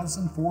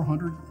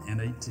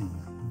 1,418.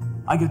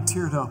 I get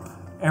teared up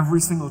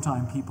every single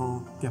time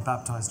people get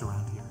baptized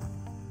around here.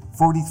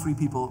 43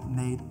 people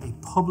made a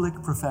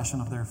public profession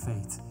of their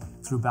faith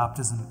through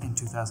baptism in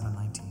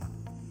 2019.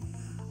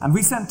 And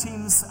we sent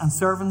teams and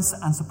servants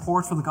and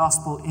support for the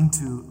gospel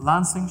into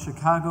Lansing,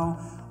 Chicago,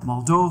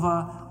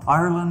 Moldova,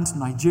 Ireland,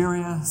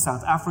 Nigeria,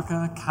 South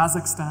Africa,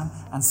 Kazakhstan,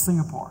 and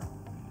Singapore.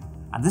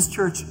 And this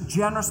church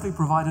generously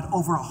provided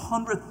over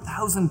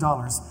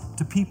 $100,000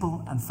 to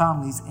people and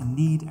families in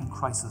need and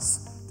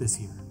crisis this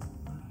year.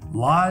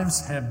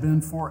 Lives have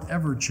been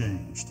forever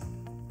changed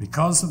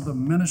because of the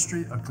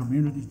ministry of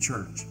Community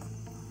Church.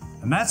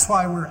 And that's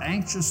why we're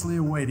anxiously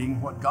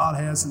awaiting what God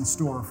has in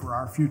store for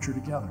our future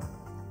together.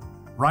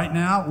 Right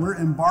now, we're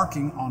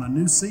embarking on a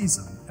new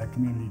season at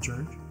Community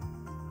Church.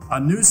 A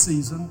new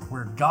season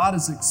where God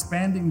is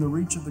expanding the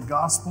reach of the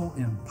gospel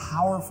in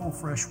powerful,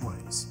 fresh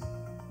ways.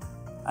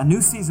 A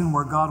new season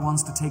where God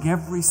wants to take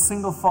every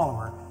single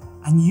follower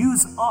and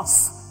use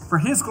us for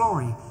His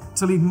glory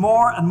to lead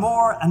more and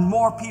more and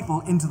more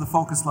people into the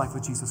focused life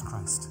with Jesus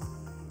Christ.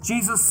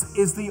 Jesus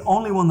is the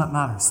only one that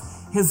matters.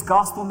 His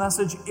gospel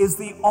message is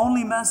the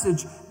only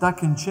message that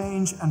can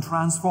change and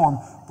transform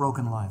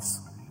broken lives.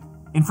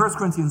 In 1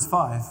 Corinthians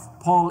 5,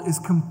 Paul is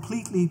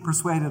completely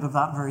persuaded of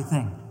that very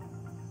thing.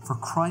 For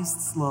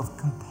Christ's love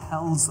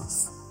compels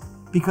us,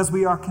 because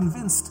we are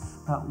convinced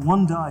that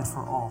one died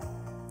for all.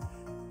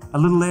 A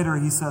little later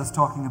he says,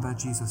 talking about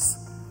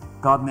Jesus,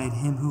 God made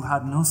him who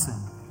had no sin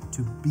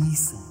to be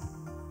sin,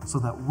 so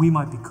that we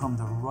might become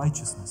the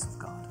righteousness of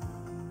God.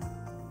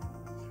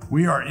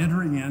 We are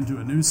entering into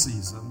a new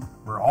season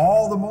where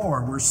all the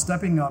more we're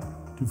stepping up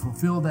to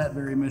fulfill that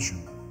very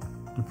mission,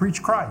 to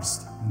preach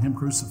Christ and Him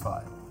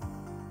crucified.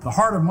 The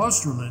heart of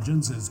most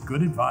religions is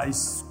good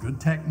advice,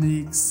 good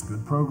techniques,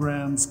 good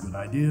programs, good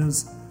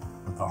ideas,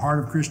 but the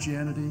heart of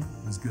Christianity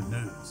is good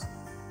news.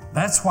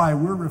 That's why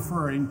we're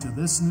referring to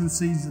this new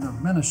season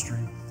of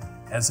ministry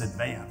as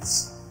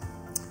Advance.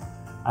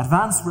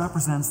 Advance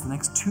represents the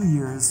next 2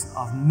 years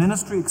of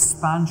ministry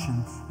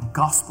expansion and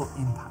gospel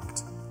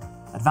impact.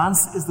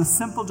 Advance is the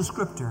simple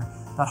descriptor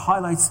that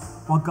highlights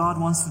what God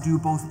wants to do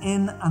both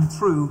in and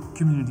through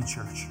Community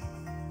Church.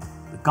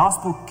 The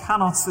gospel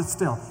cannot sit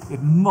still.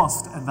 It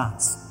must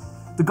advance.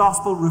 The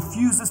gospel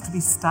refuses to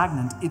be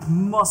stagnant. It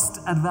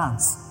must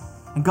advance.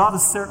 And God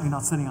is certainly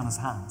not sitting on His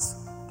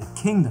hands. The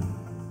kingdom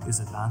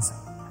is advancing.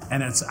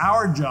 And it's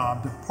our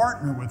job to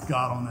partner with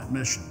God on that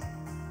mission.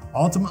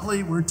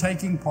 Ultimately, we're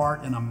taking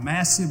part in a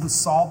massive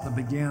assault that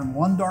began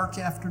one dark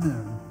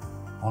afternoon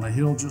on a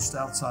hill just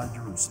outside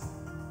Jerusalem.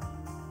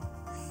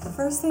 The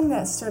first thing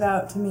that stood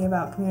out to me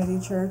about Community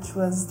Church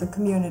was the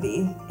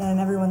community, and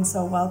everyone's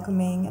so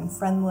welcoming and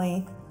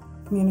friendly.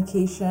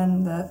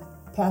 Communication, the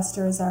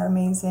pastors are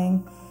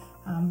amazing.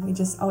 We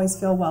just always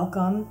feel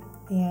welcome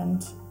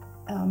and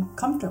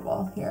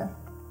comfortable here.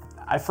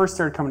 I first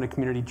started coming to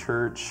Community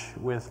Church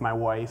with my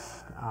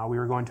wife. We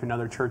were going to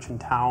another church in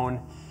town,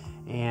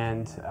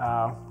 and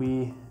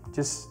we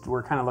just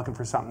were kind of looking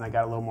for something that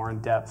got a little more in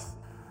depth.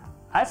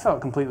 I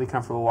felt completely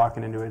comfortable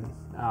walking into it,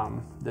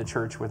 the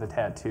church with a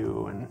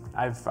tattoo, and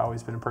I've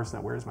always been a person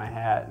that wears my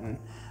hat, and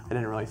I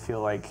didn't really feel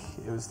like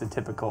it was the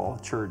typical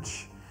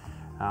church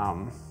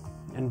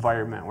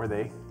environment where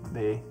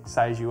they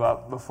size you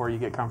up before you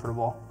get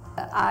comfortable.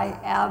 I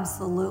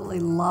absolutely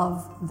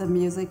love the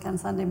music on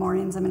Sunday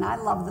mornings. I mean, I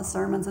love the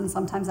sermons, and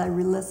sometimes I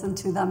re-listen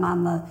to them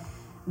on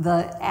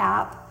the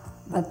app,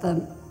 but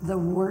the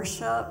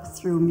worship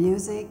through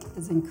music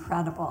is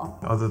incredible.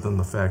 Other than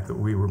the fact that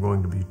we were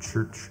going to be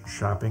church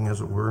shopping,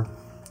 as it were,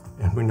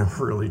 and we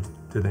never really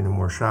did any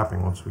more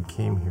shopping once we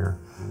came here.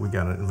 We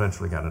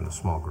eventually got into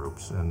small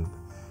groups, and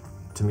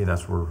to me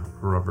that's where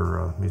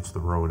rubber meets the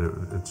road.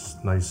 It's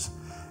nice.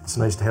 It's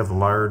nice to have a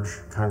large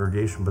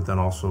congregation, but then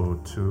also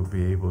to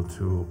be able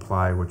to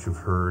apply what you've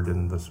heard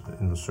in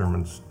the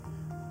sermons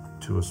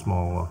to a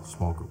small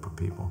group of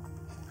people.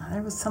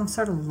 There was some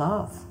sort of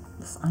love,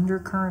 this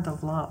undercurrent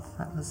of love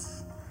that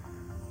was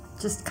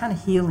just kind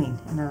of healing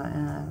in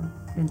an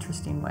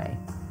interesting way,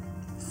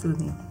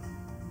 soothing.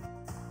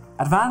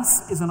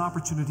 Advance is an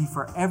opportunity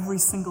for every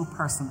single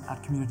person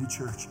at Community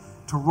Church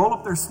to roll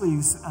up their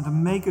sleeves and to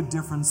make a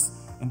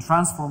difference in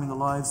transforming the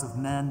lives of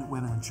men,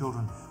 women, and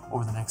children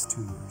over the next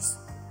 2 years.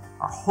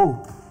 Our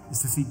hope is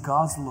to see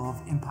God's love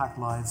impact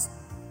lives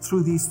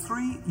through these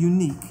 3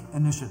 unique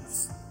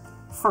initiatives.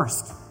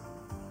 First,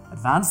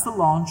 advance the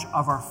launch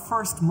of our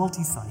first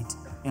multi-site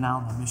in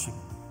Alma, Michigan.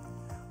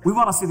 We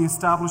want to see the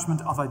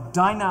establishment of a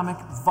dynamic,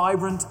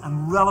 vibrant,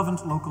 and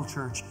relevant local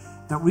church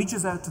that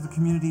reaches out to the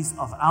communities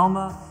of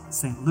Alma,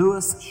 St.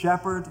 Louis,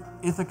 Shepherd,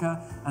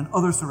 Ithaca, and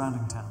other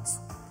surrounding towns.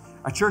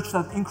 A church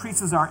that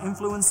increases our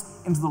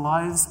influence into the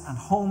lives and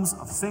homes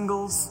of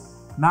singles,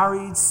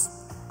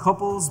 marrieds,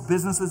 couples,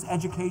 businesses,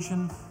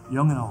 education,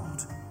 young and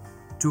old.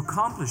 To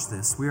accomplish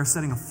this, we are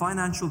setting a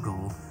financial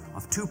goal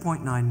of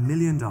 $2.9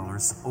 million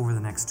over the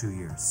next 2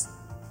 years.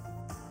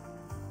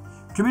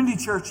 Community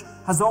Church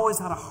has always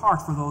had a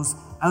heart for those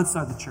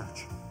outside the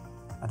church.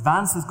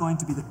 Advance is going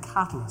to be the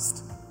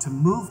catalyst to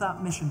move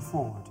that mission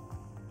forward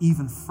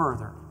even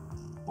further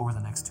over the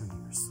next 2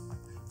 years.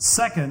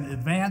 Second,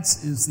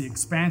 Advance is the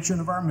expansion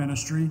of our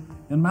ministry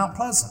in Mount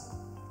Pleasant.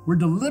 We're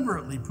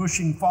deliberately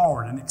pushing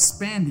forward and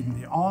expanding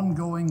the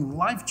ongoing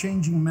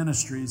life-changing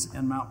ministries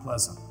in Mount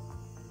Pleasant.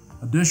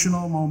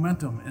 Additional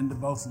momentum into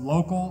both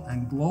local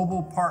and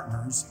global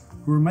partners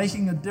who are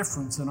making a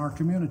difference in our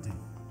community.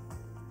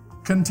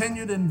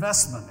 Continued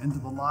investment into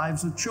the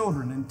lives of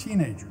children and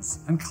teenagers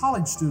and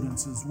college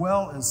students, as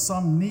well as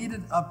some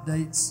needed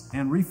updates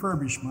and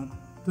refurbishment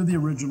to the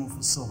original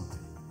facility.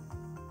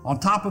 On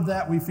top of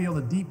that, we feel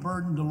a deep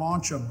burden to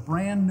launch a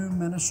brand new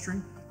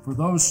ministry for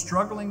those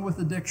struggling with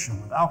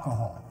addiction, with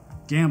alcohol,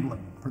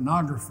 gambling,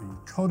 pornography,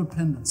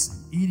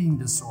 codependency, eating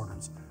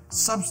disorders,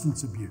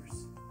 substance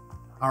abuse.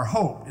 Our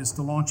hope is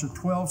to launch a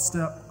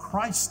 12-step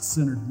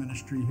Christ-centered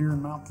ministry here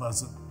in Mount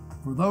Pleasant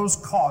for those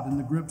caught in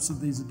the grips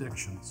of these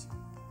addictions.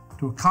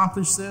 To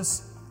accomplish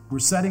this, we're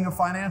setting a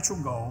financial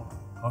goal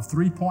of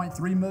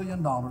 $3.3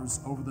 million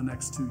over the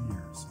next 2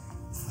 years.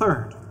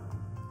 Third,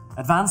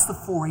 advance the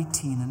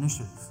 418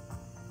 initiative.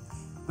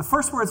 The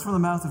first words from the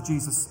mouth of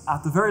Jesus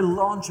at the very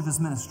launch of his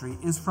ministry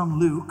is from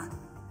Luke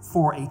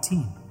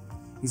 4:18.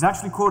 He's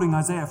actually quoting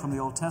Isaiah from the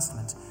Old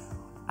Testament,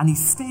 and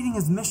he's stating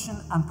his mission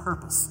and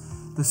purpose.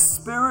 The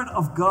Spirit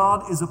of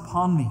God is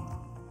upon me,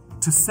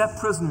 to set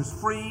prisoners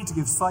free, to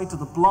give sight to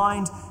the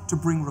blind, to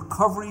bring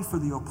recovery for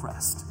the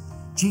oppressed.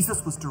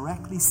 Jesus was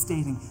directly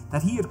stating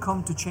that he had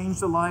come to change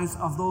the lives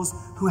of those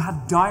who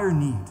had dire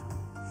need.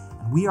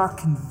 And we are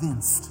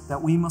convinced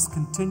that we must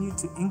continue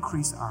to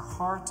increase our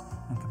heart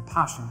and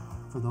compassion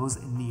for those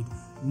in need,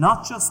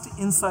 not just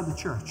inside the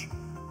church,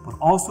 but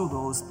also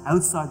those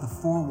outside the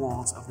four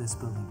walls of this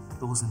building,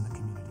 those in the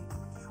community.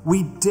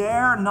 We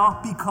dare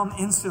not become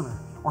insular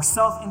or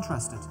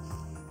self-interested.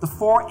 The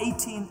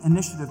 418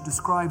 initiative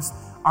describes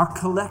our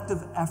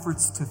collective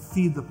efforts to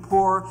feed the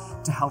poor,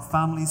 to help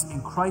families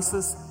in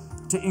crisis,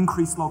 to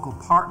increase local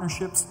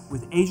partnerships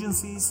with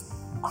agencies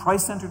and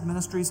Christ-centered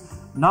ministries,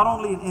 not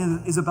only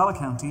in Isabella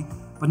County,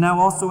 but now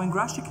also in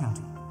Gratiot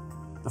County.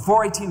 The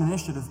 418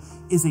 initiative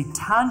is a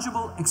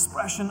tangible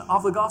expression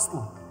of the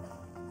gospel.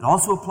 It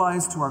also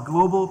applies to our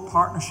global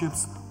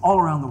partnerships all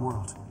around the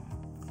world.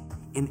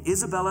 In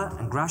Isabella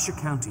and Gratiot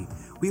County,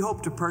 we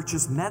hope to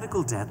purchase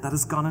medical debt that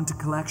has gone into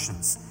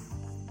collections.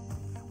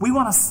 We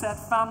want to set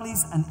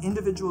families and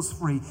individuals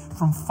free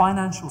from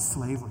financial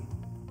slavery.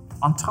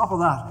 On top of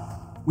that,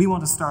 we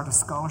want to start a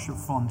scholarship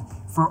fund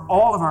for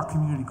all of our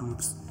community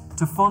groups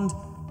to fund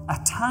a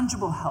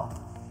tangible help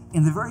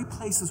in the very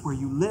places where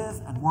you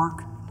live and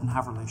work and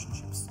have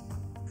relationships.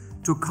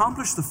 To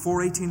accomplish the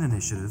 418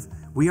 initiative,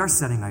 we are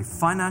setting a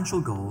financial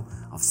goal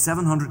of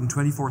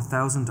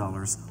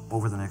 $724,000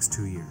 over the next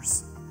 2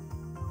 years.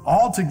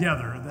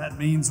 Altogether, that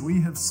means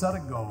we have set a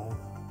goal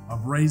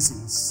of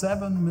raising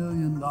 $7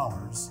 million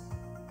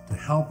to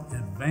help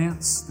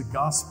advance the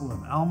gospel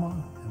in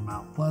Alma, in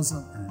Mount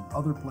Pleasant, and in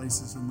other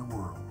places in the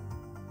world.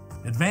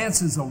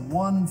 Advance is a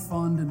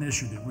one-fund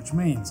initiative, which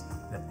means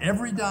that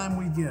every dime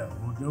we give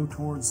will go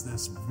towards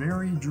this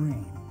very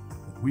dream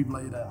that we've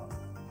laid out.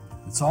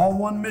 It's all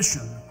one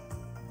mission,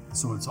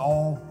 so it's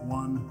all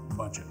one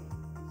budget.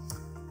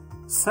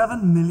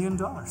 $7 million.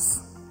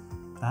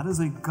 That is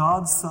a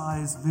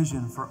God-sized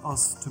vision for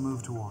us to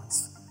move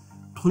towards.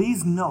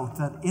 Please note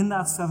that in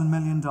that $7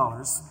 million,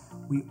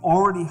 we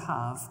already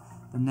have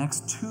the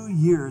next 2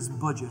 years'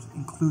 budget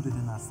included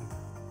in that figure.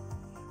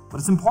 But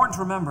it's important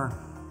to remember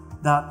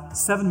that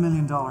 $7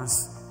 million,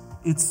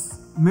 it's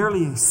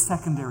merely a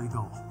secondary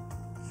goal.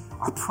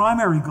 Our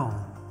primary goal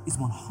is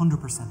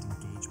 100%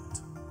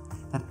 engagement.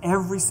 That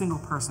every single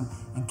person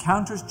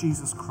encounters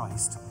Jesus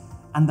Christ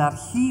and that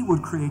He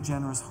would create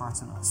generous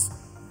hearts in us.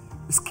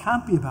 This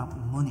can't be about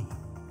money.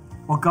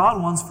 What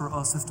God wants for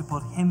us is to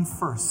put Him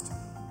first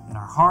in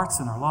our hearts,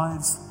 in our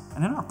lives,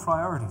 and in our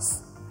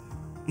priorities.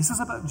 This is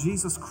about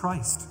Jesus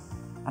Christ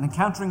and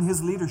encountering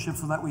His leadership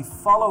so that we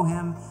follow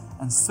Him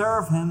and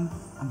serve Him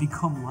and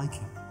become like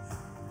Him.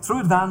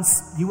 Through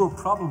Advance, you will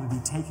probably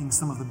be taking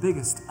some of the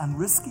biggest and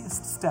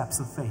riskiest steps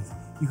of faith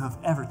you have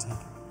ever taken.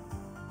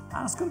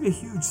 And it's going to be a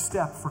huge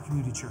step for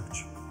Community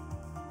Church.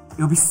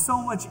 It'll be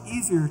so much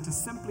easier to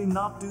simply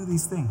not do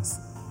these things,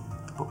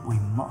 but we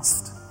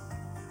must.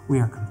 We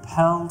are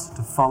compelled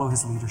to follow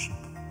His leadership.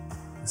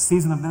 The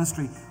season of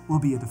ministry will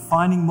be a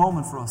defining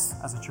moment for us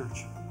as a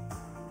church.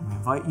 And we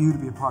invite you to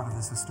be a part of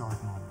this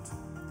historic moment.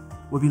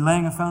 We'll be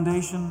laying a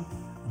foundation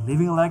and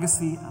leaving a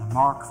legacy and a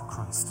mark for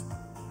Christ.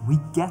 We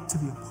get to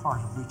be a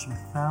part of reaching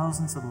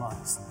thousands of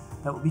lives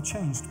that will be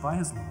changed by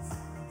His love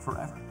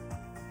forever.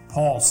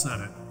 Paul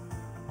said it,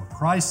 for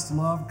Christ's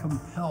love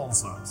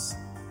compels us,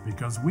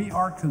 because we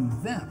are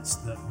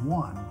convinced that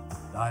one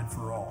died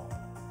for all.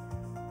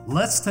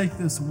 Let's take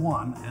this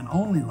one and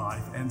only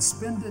life and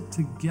spend it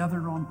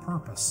together on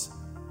purpose,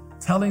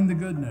 telling the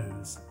good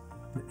news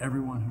to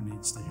everyone who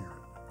needs to hear it.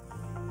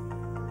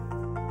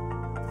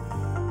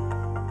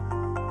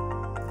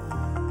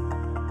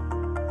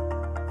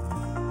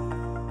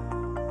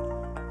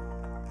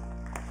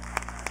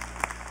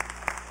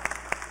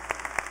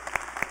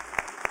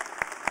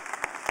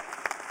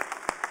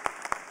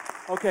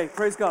 Okay,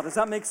 praise God. Does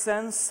that make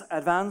sense?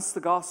 Advance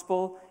the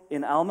gospel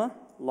in Alma,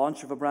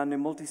 launch of a brand new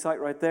multi-site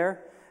right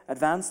there.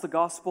 Advance the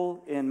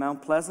gospel in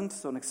Mount Pleasant,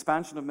 so an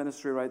expansion of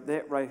ministry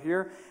right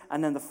here.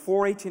 And then the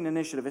 418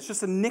 initiative. It's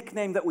just a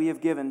nickname that we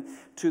have given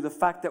to the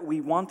fact that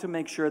we want to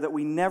make sure that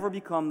we never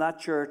become that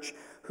church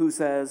who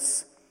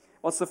says,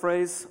 what's the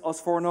phrase?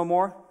 Us four no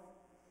more?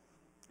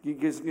 You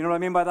know what I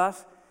mean by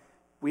that?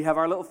 We have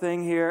our little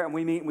thing here, and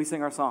we meet and we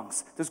sing our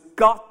songs. There's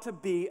got to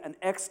be an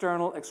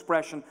external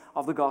expression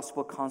of the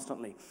gospel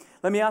constantly.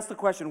 Let me ask the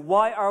question,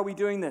 why are we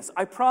doing this?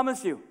 I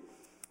promise you,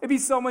 it'd be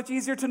so much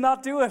easier to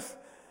not do it.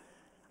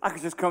 I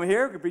could just come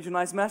here, could preach a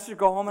nice message,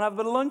 go home and have a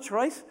bit of lunch,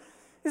 right?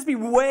 It'd be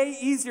way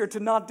easier to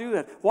not do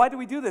that. Why do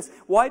we do this?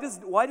 Why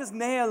does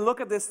Nahum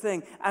look at this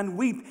thing and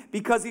weep?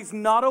 Because he's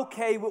not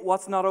okay with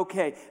what's not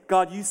okay.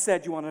 God, you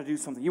said you wanted to do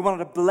something. You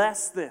wanted to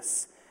bless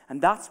this.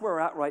 And that's where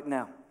we're at right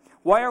now.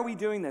 Why are we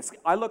doing this?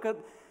 I look at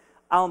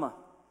Alma.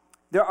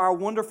 There are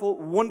wonderful,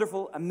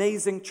 wonderful,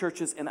 amazing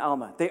churches in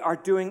Alma. They are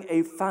doing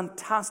a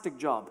fantastic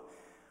job.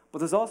 But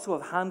there's also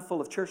a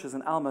handful of churches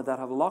in Alma that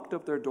have locked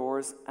up their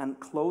doors and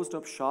closed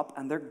up shop,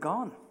 and they're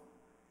gone.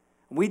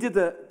 We did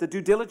the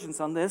due diligence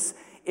on this.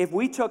 If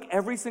we took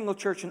every single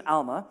church in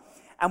Alma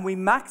and we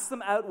maxed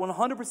them out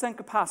 100%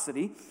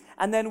 capacity,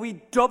 and then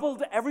we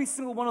doubled every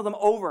single one of them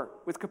over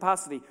with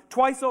capacity,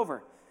 twice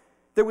over,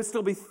 there would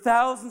still be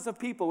thousands of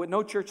people with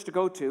no church to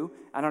go to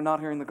and are not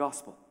hearing the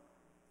gospel.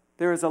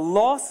 There is a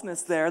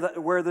lostness there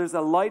where there's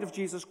a light of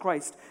Jesus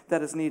Christ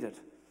that is needed.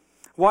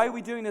 Why are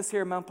we doing this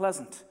here in Mount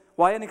Pleasant?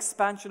 Why an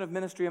expansion of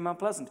ministry in Mount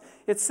Pleasant?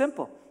 It's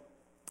simple.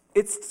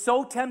 It's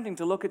so tempting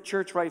to look at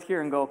church right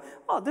here and go,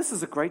 oh, this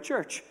is a great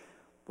church.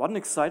 What an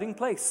exciting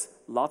place.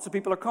 Lots of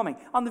people are coming.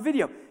 On the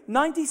video,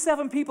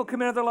 97 people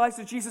committed their lives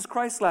to Jesus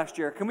Christ last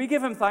year. Can we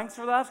give him thanks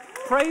for that?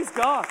 Praise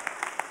God.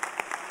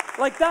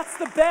 Like, that's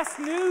the best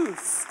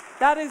news.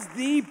 That is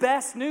the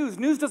best news.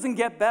 News doesn't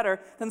get better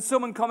than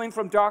someone coming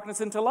from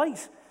darkness into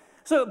light.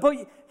 So, but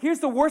here's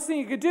the worst thing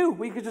you could do.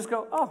 We could just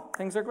go, oh,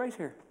 things are great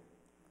here.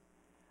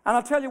 And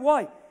I'll tell you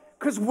why.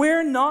 Because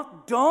we're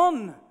not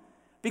done.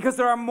 Because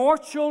there are more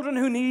children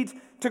who need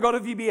to go to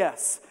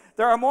VBS.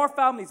 There are more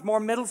families, more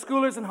middle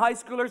schoolers and high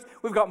schoolers.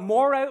 We've got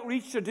more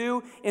outreach to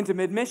do into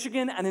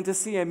Mid-Michigan and into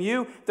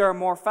CMU. There are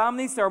more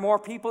families. There are more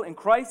people in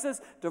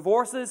crisis,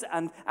 divorces,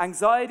 and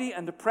anxiety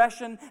and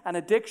depression and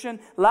addiction.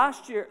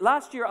 Last year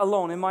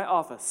alone in my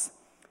office,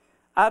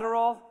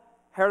 Adderall,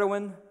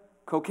 heroin,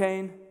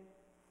 cocaine,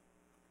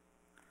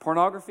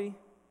 pornography,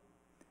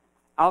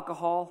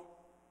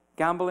 alcohol,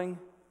 gambling,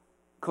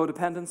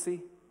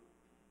 codependency.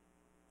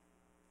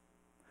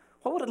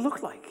 What would it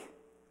look like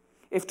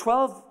if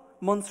 12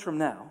 months from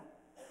now,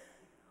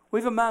 we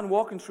have a man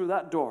walking through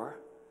that door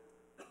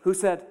who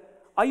said,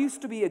 I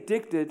used to be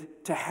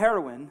addicted to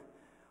heroin,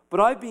 but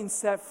I've been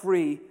set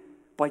free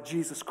by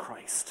Jesus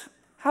Christ.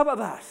 How about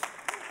that?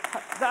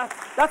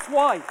 That's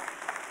why.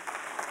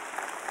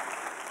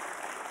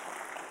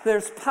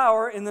 There's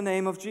power in the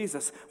name of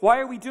Jesus. Why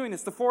are we doing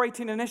this? The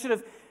 418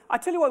 initiative, I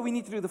tell you why we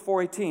need to do the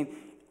 418.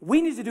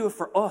 We need to do it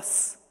for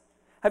us.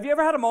 Have you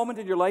ever had a moment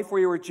in your life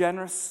where you were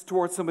generous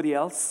towards somebody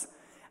else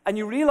and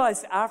you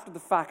realized after the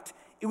fact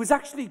it was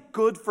actually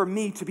good for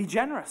me to be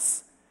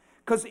generous?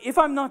 Because if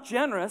I'm not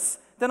generous,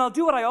 then I'll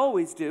do what I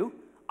always do.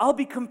 I'll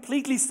be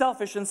completely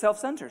selfish and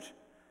self-centered.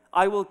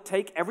 I will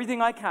take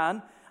everything I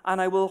can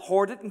and I will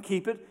hoard it and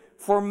keep it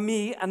for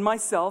me and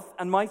myself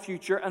and my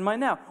future and my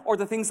now, or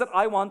the things that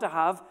I want to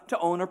have, to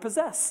own or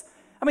possess.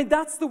 I mean,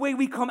 that's the way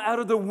we come out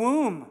of the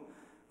womb.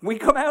 We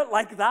come out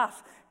like that,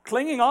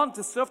 clinging on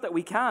to stuff that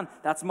we can.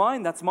 That's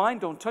mine,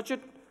 don't touch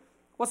it.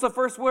 What's the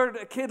first word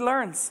a kid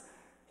learns?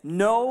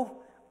 No,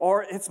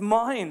 or it's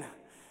mine.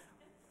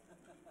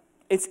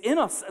 It's in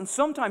us, and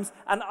sometimes,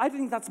 and I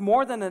think that's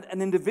more than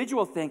an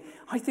individual thing.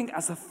 I think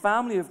as a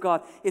family of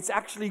God, it's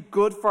actually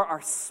good for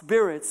our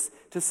spirits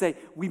to say,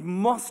 we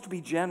must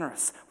be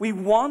generous. We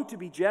want to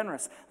be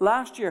generous.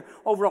 Last year,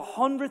 over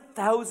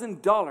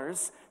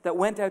 $100,000 that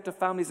went out to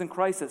families in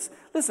crisis.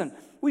 Listen,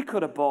 we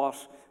could have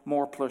bought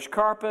more plush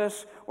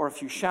carpet or a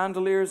few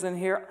chandeliers in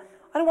here.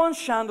 I don't want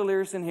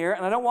chandeliers in here,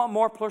 and I don't want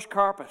more plush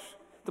carpet.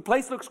 The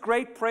place looks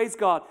great, praise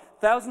God.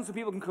 Thousands of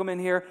people can come in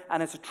here,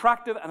 and it's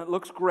attractive, and it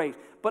looks great.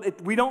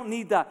 But we don't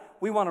need that.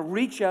 We want to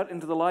reach out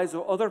into the lives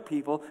of other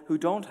people who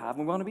don't have,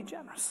 and we want to be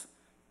generous.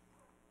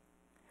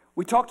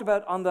 We talked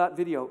about, on that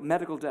video,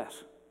 medical debt.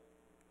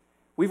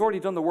 We've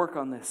already done the work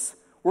on this.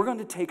 We're going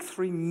to take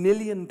 $3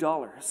 million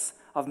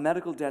of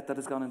medical debt that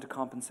has gone into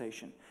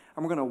compensation,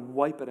 and we're going to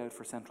wipe it out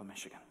for Central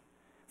Michigan.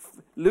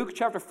 Luke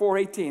chapter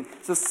 4:18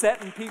 says,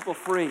 setting people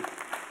free.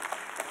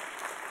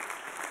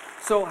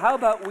 So how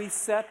about we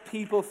set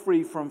people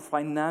free from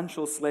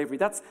financial slavery?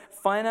 That's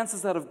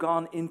finances that have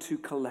gone into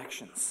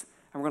collections.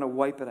 And we're going to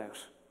wipe it out.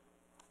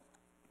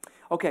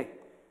 Okay,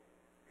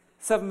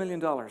 $7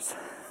 million.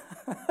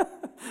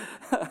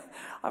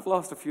 I've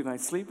lost a few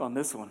nights' sleep on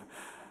this one.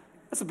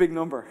 That's a big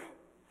number.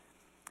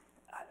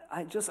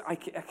 I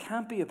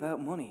can't be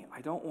about money.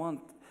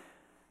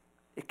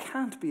 It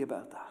can't be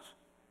about that.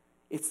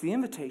 It's the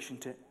invitation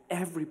to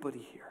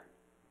everybody here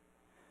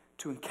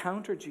to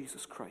encounter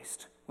Jesus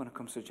Christ when it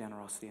comes to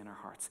generosity in our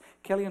hearts.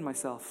 Kelly and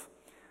myself,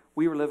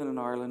 we were living in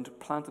Ireland,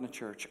 planting a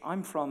church.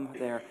 I'm from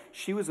there.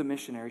 She was a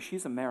missionary.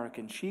 She's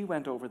American. She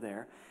went over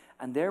there,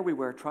 and there we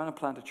were trying to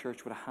plant a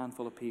church with a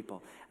handful of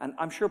people. And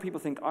I'm sure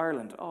people think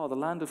Ireland, oh, the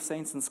land of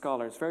saints and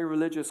scholars, very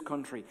religious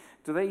country.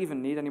 Do they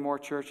even need any more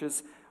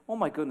churches? Oh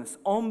my goodness,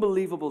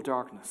 unbelievable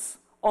darkness.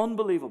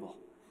 Unbelievable.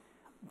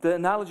 The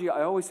analogy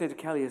I always say to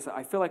Kelly is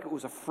I feel like it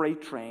was a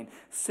freight train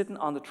sitting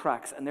on the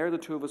tracks, and there the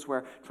two of us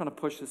were trying to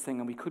push this thing,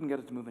 and we couldn't get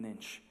it to move an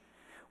inch.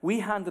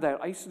 We handed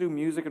out, I used to do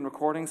music and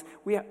recordings,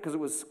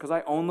 because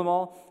I own them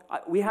all,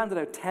 we handed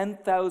out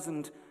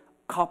 10,000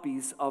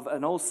 copies of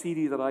an old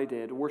CD that I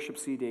did, a worship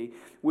CD,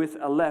 with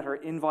a letter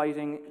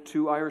inviting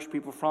two Irish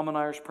people from an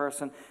Irish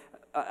person,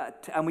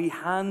 and we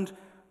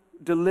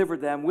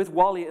hand-delivered them with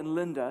Wally and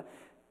Linda.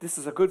 This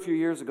is a good few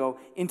years ago,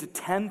 into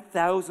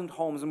 10,000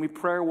 homes, and we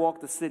prayer walked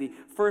the city.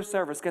 First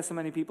service, guess how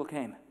many people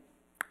came?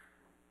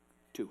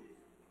 2.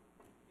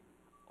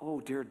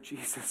 Oh, dear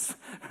Jesus.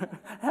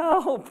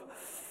 Help!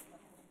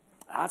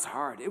 That's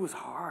hard. It was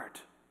hard.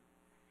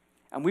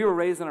 And we were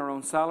raising our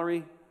own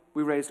salary.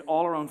 We raised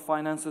all our own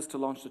finances to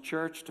launch the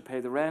church, to pay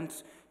the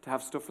rent, to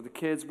have stuff for the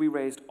kids. We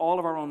raised all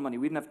of our own money.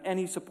 We didn't have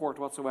any support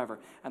whatsoever,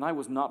 and I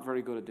was not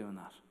very good at doing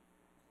that.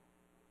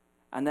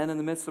 And then in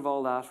the midst of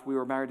all that, we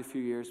were married a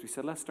few years. We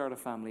said, let's start a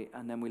family.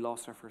 And then we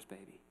lost our first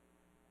baby.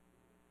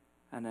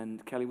 And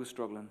then Kelly was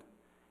struggling.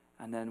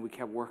 And then we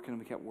kept working and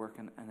we kept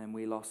working. And then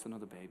we lost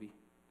another baby.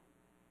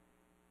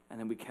 And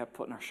then we kept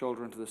putting our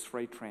shoulder into this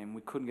freight train.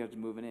 We couldn't get it to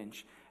move an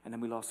inch. And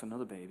then we lost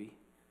another baby.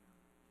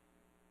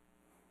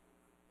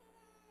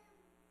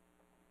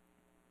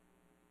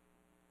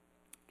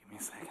 Give me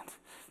a second.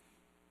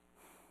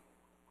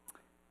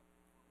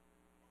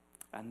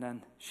 And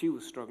then she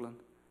was struggling,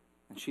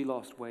 and she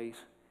lost weight,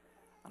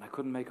 and I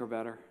couldn't make her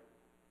better.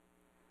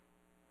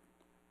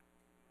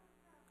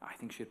 I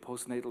think she had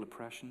postnatal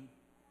depression,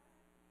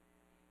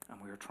 and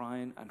we were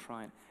trying and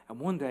trying. And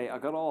one day I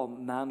got all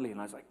manly,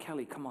 and I was like,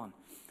 Kelly, come on,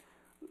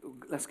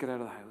 let's get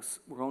out of the house.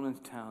 We're going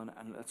into town,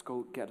 and let's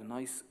go get a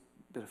nice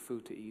bit of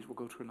food to eat. We'll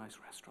go to a nice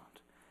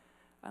restaurant,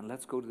 and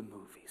let's go to the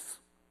movies.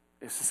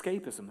 It's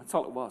escapism. That's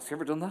all it was. You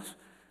ever done that?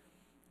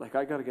 Like,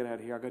 I got to get out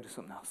of here. I got to do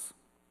something else.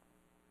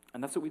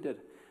 And that's what we did.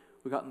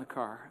 We got in the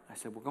car. I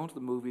said, we're going to the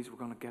movies. We're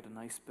going to get a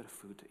nice bit of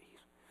food to eat.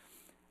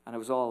 And I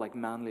was all like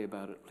manly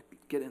about it. Like,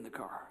 get in the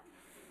car.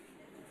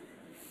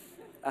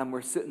 And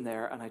we're sitting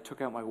there, and I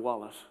took out my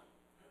wallet,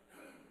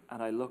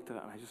 and I looked at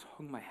it, and I just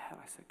hung my head.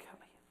 I said,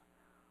 Kelly,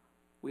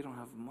 we don't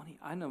have money.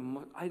 I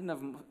didn't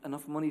have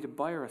enough money to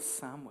buy her a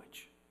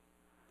sandwich.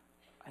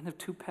 I didn't have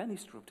 2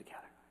 pennies to rub together.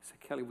 I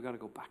said, Kelly, we got to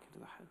go back into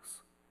the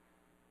house.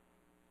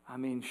 I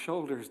mean,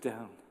 shoulders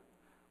down,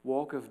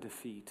 walk of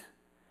defeat.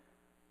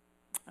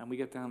 And we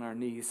get down on our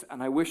knees.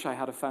 And I wish I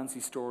had a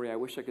fancy story. I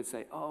wish I could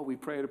say, oh, we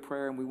prayed a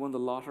prayer and we won the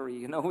lottery.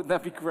 You know, wouldn't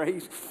that be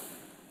great?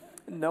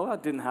 No,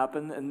 that didn't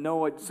happen. And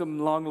no, some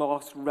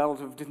long-lost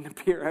relative didn't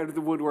appear out of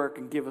the woodwork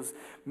and give us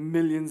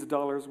millions of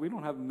dollars. We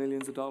don't have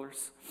millions of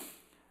dollars.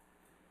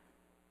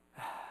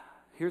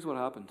 Here's what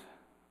happened.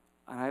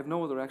 And I have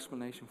no other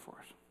explanation for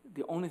it.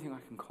 The only thing I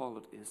can call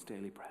it is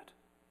daily bread.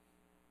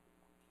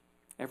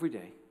 Every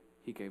day,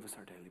 he gave us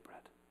our daily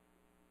bread.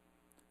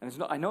 And it's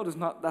not, I know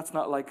that's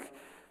not like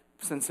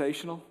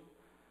sensational,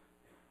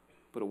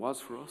 but it was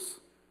for us.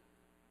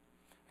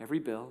 Every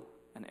bill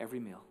and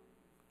every meal,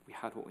 we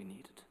had what we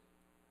needed.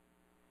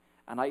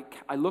 And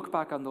I look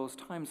back on those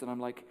times and I'm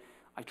like,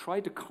 I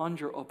tried to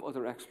conjure up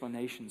other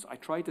explanations. I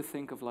tried to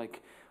think of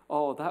like,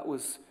 oh, that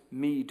was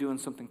me doing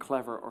something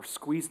clever or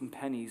squeezing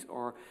pennies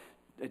or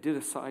I did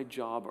a side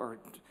job or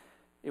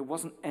it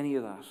wasn't any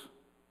of that.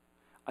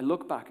 I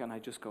look back and I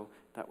just go,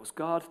 that was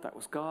God, that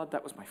was God,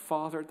 that was my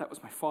Father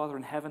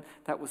in heaven,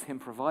 that was him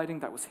providing,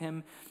 that was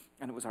him,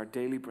 and it was our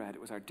daily bread,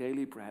 it was our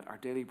daily bread, our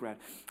daily bread.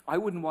 I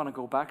wouldn't want to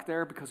go back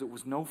there because it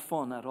was no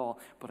fun at all,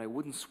 but I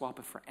wouldn't swap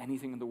it for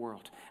anything in the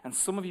world. And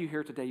some of you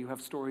here today, you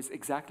have stories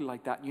exactly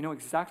like that. You know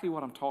exactly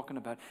what I'm talking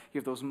about. You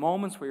have those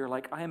moments where you're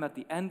like, I am at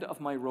the end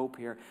of my rope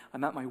here,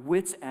 I'm at my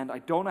wit's end, I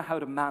don't know how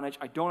to manage,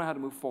 I don't know how to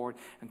move forward,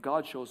 and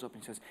God shows up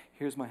and says,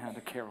 here's my hand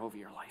of care over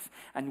your life.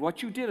 And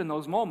what you did in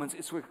those moments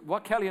is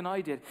what Kelly and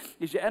I did,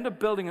 is you end up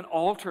building an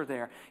altar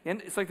there.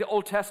 And it's like the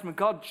Old Testament.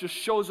 God just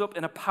shows up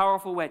in a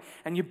powerful way.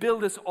 And you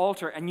build this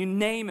altar and you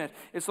name it.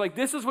 It's like,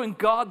 this is when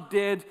God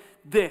did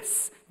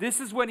this.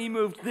 This is when he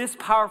moved this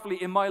powerfully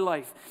in my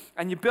life.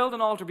 And you build an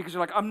altar because you're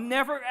like, I'm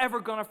never, ever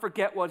going to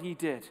forget what he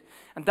did.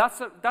 And that's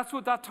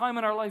what that time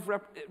in our life,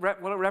 what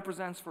it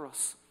represents for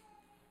us.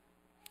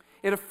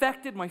 It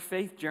affected my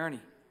faith journey.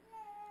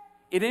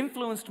 It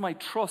influenced my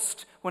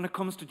trust when it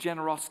comes to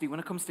generosity, when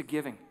it comes to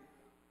giving.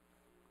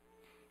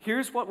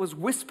 Here's what was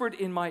whispered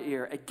in my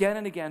ear again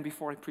and again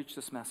before I preached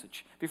this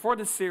message. Before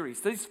this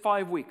series, these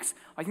 5 weeks,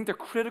 I think they're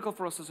critical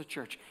for us as a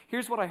church.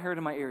 Here's what I heard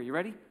in my ear. You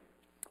ready?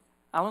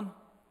 Alan,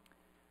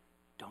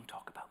 don't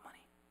talk about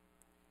money.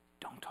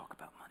 Don't talk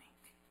about money.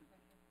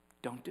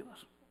 Don't do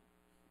it.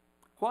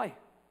 Why?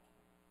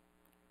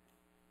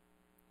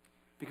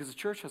 Because the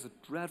church has a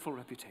dreadful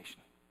reputation.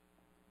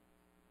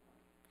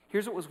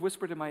 Here's what was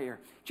whispered in my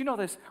ear. Do you know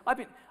this?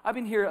 I've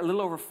been here a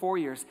little over 4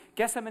 years.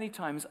 Guess how many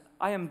times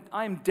I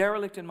am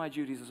derelict in my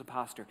duties as a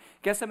pastor.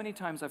 Guess how many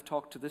times I've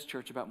talked to this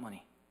church about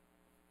money?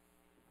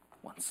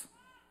 Once.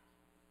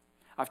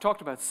 I've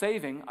talked about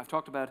saving. I've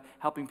talked about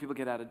helping people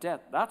get out of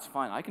debt. That's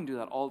fine. I can do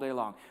that all day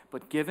long.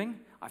 But giving,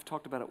 I've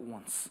talked about it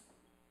once.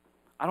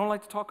 I don't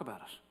like to talk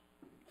about it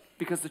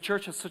because the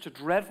church has such a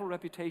dreadful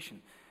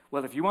reputation.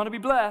 Well, if you want to be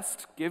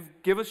blessed,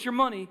 give us your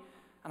money.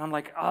 And I'm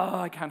like,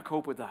 I can't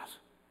cope with that.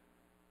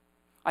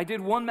 I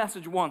did one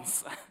message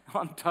once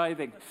on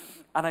tithing,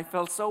 and I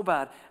felt so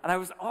bad.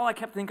 And I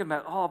kept thinking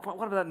about, what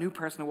about that new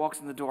person who walks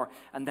in the door?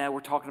 And now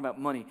we're talking about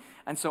money.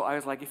 And so I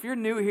was like, if you're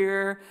new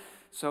here,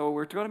 so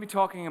we're going to be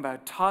talking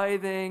about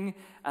tithing.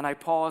 And I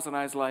paused, and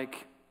I was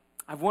like,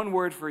 I have one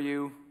word for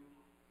you,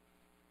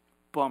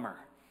 bummer.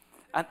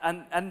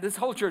 And this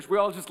whole church, we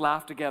all just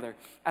laughed together.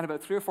 And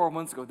about 3 or 4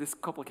 months ago, this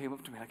couple came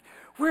up to me like,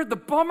 we're the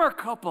bummer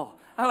couple.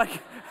 I'm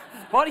like,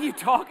 what are you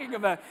talking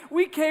about?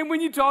 We came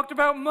when you talked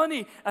about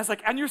money. I was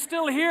like, and you're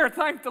still here,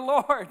 thank the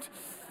Lord.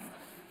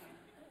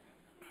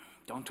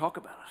 Don't talk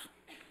about it.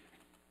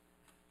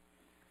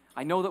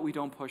 I know that we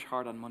don't push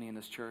hard on money in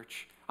this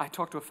church. I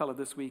talked to a fellow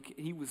this week.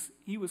 He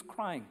was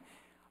crying.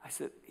 I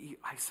said,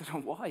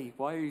 why?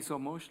 Why are you so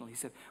emotional? He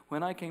said,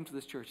 when I came to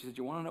this church, he said,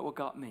 you want to know what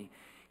got me?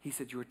 He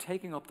said, you were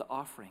taking up the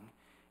offering.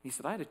 He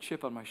said, I had a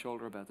chip on my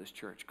shoulder about this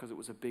church because it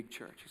was a big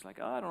church. He's like,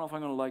 I don't know if I'm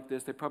going to like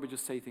this. They probably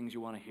just say things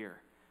you want to hear.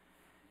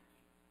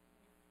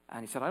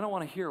 And he said, I don't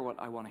want to hear what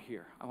I want to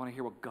hear. I want to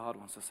hear what God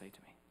wants to say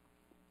to me.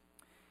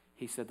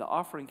 He said, the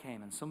offering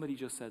came and somebody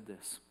just said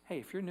this, hey,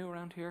 if you're new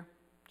around here,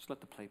 just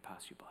let the plate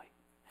pass you by.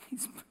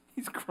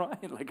 He's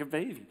crying like a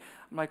baby.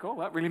 I'm like, oh,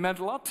 that really meant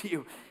a lot to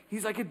you.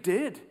 He's like, it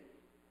did.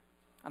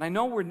 And I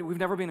know we've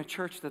never been a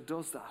church that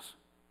does that.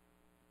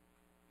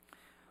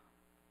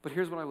 But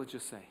here's what I would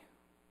just say.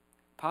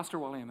 Pastor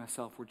Wally and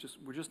myself,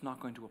 we're just not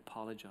going to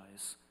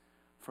apologize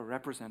for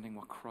representing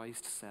what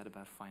Christ said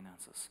about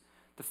finances.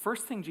 The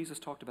first thing Jesus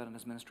talked about in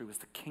his ministry was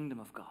the kingdom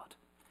of God.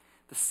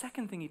 The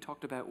second thing he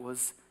talked about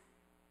was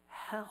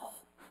hell.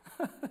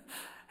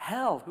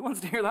 Hell. Who wants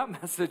to hear that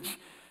message?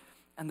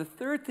 And the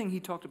third thing he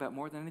talked about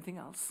more than anything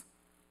else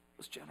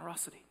was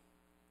generosity.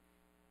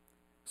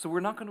 So we're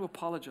not going to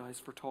apologize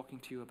for talking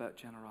to you about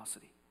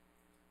generosity.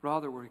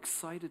 Rather, we're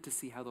excited to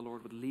see how the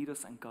Lord would lead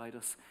us and guide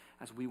us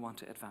as we want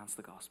to advance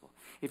the gospel.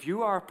 If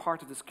you are a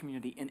part of this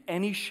community in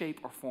any shape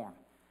or form,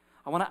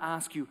 I want to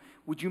ask you,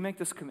 would you make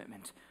this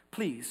commitment?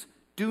 Please,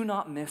 do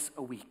not miss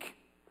a week.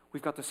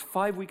 We've got this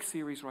 5-week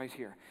series right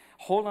here.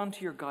 Hold on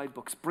to your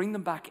guidebooks. Bring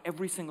them back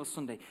every single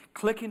Sunday.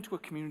 Click into a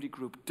community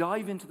group.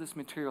 Dive into this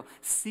material.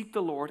 Seek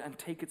the Lord and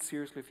take it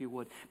seriously if you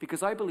would.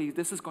 Because I believe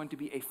this is going to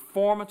be a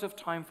formative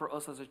time for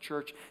us as a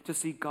church to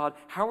see God.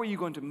 How are you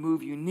going to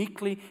move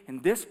uniquely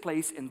in this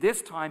place, in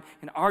this time,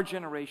 in our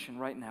generation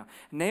right now?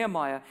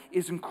 Nehemiah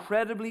is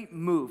incredibly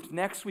moved.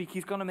 Next week,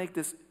 he's going to make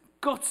this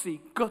gutsy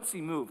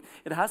move.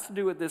 It has to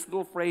do with this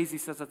little phrase he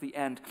says at the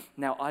end,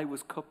 now I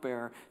was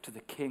cupbearer to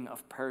the king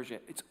of Persia.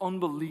 It's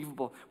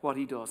unbelievable what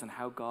he does and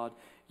how God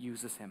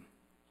uses him.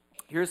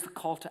 Here's the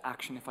call to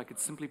action, if I could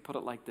simply put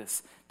it like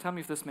this. Tell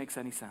me if this makes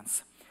any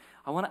sense.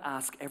 I want to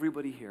ask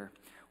everybody here,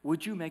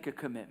 would you make a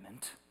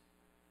commitment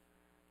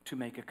to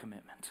make a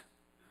commitment?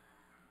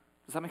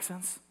 Does that make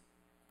sense?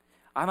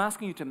 I'm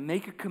asking you to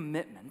make a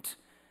commitment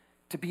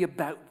to be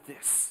about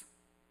this.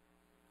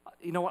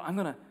 You know what? I'm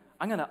going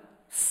to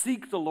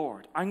seek the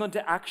Lord. I'm going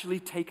to actually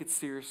take it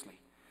seriously.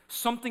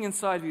 Something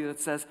inside of you that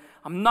says,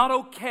 I'm not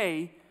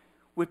okay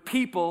with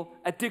people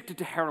addicted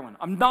to heroin.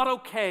 I'm not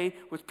okay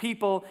with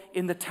people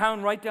in the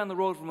town right down the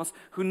road from us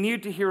who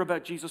need to hear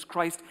about Jesus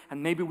Christ,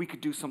 and maybe we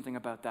could do something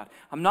about that.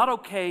 I'm not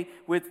okay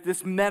with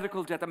this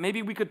medical debt, that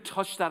maybe we could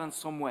touch that in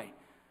some way.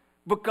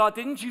 But God,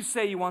 didn't you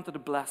say you wanted to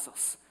bless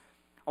us?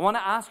 I want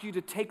to ask you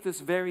to take this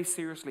very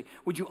seriously.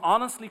 Would you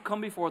honestly come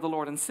before the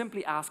Lord and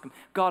simply ask him,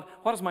 God,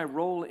 what is my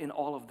role in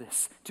all of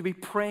this? To be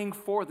praying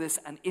for this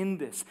and in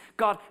this.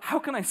 God, how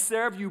can I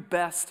serve you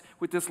best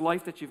with this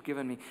life that you've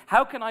given me?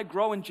 How can I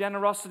grow in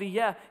generosity?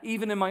 Yeah,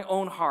 even in my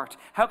own heart.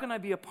 How can I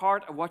be a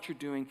part of what you're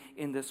doing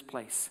in this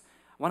place?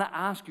 I want to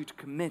ask you to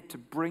commit to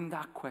bring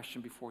that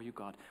question before you,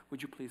 God.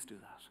 Would you please do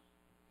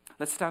that?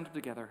 Let's stand up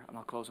together and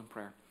I'll close in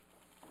prayer.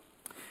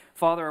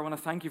 Father, I want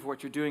to thank you for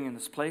what you're doing in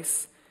this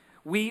place.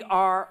 We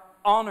are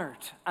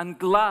honored and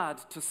glad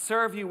to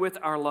serve you with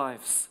our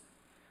lives.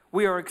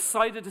 We are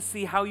excited to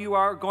see how you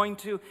are going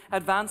to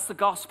advance the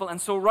gospel.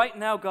 And so right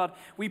now, God,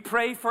 we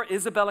pray for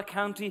Isabella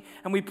County,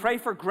 and we pray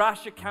for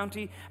Gratia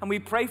County, and we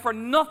pray for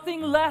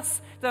nothing less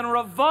than a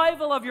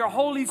revival of your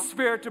Holy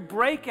Spirit to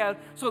break out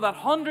so that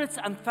hundreds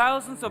and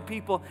thousands of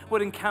people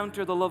would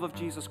encounter the love of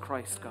Jesus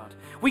Christ, God.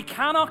 We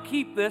cannot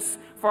keep this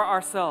for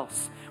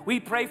ourselves. We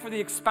pray for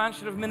the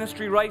expansion of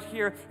ministry right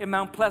here in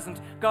Mount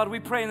Pleasant. God, we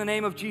pray in the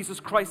name of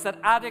Jesus Christ that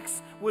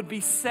addicts would be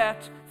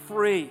set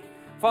free.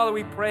 Father,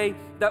 we pray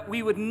that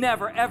we would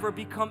never, ever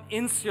become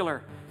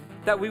insular,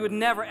 that we would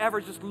never,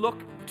 ever just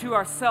look to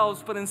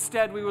ourselves, but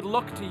instead we would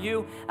look to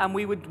you and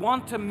we would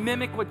want to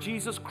mimic what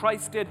Jesus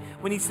Christ did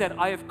when he said,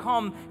 I have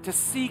come to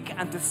seek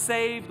and to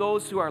save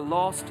those who are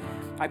lost.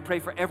 I pray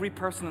for every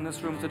person in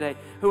this room today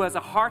who has a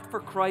heart for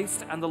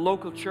Christ and the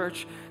local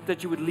church,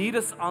 that you would lead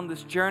us on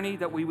this journey,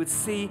 that we would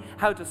see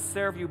how to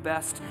serve you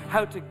best,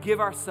 how to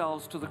give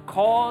ourselves to the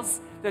cause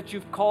that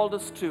you've called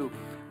us to.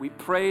 We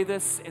pray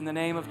this in the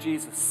name of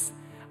Jesus.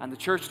 And the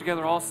church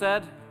together all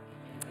said,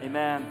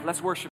 amen. Let's worship.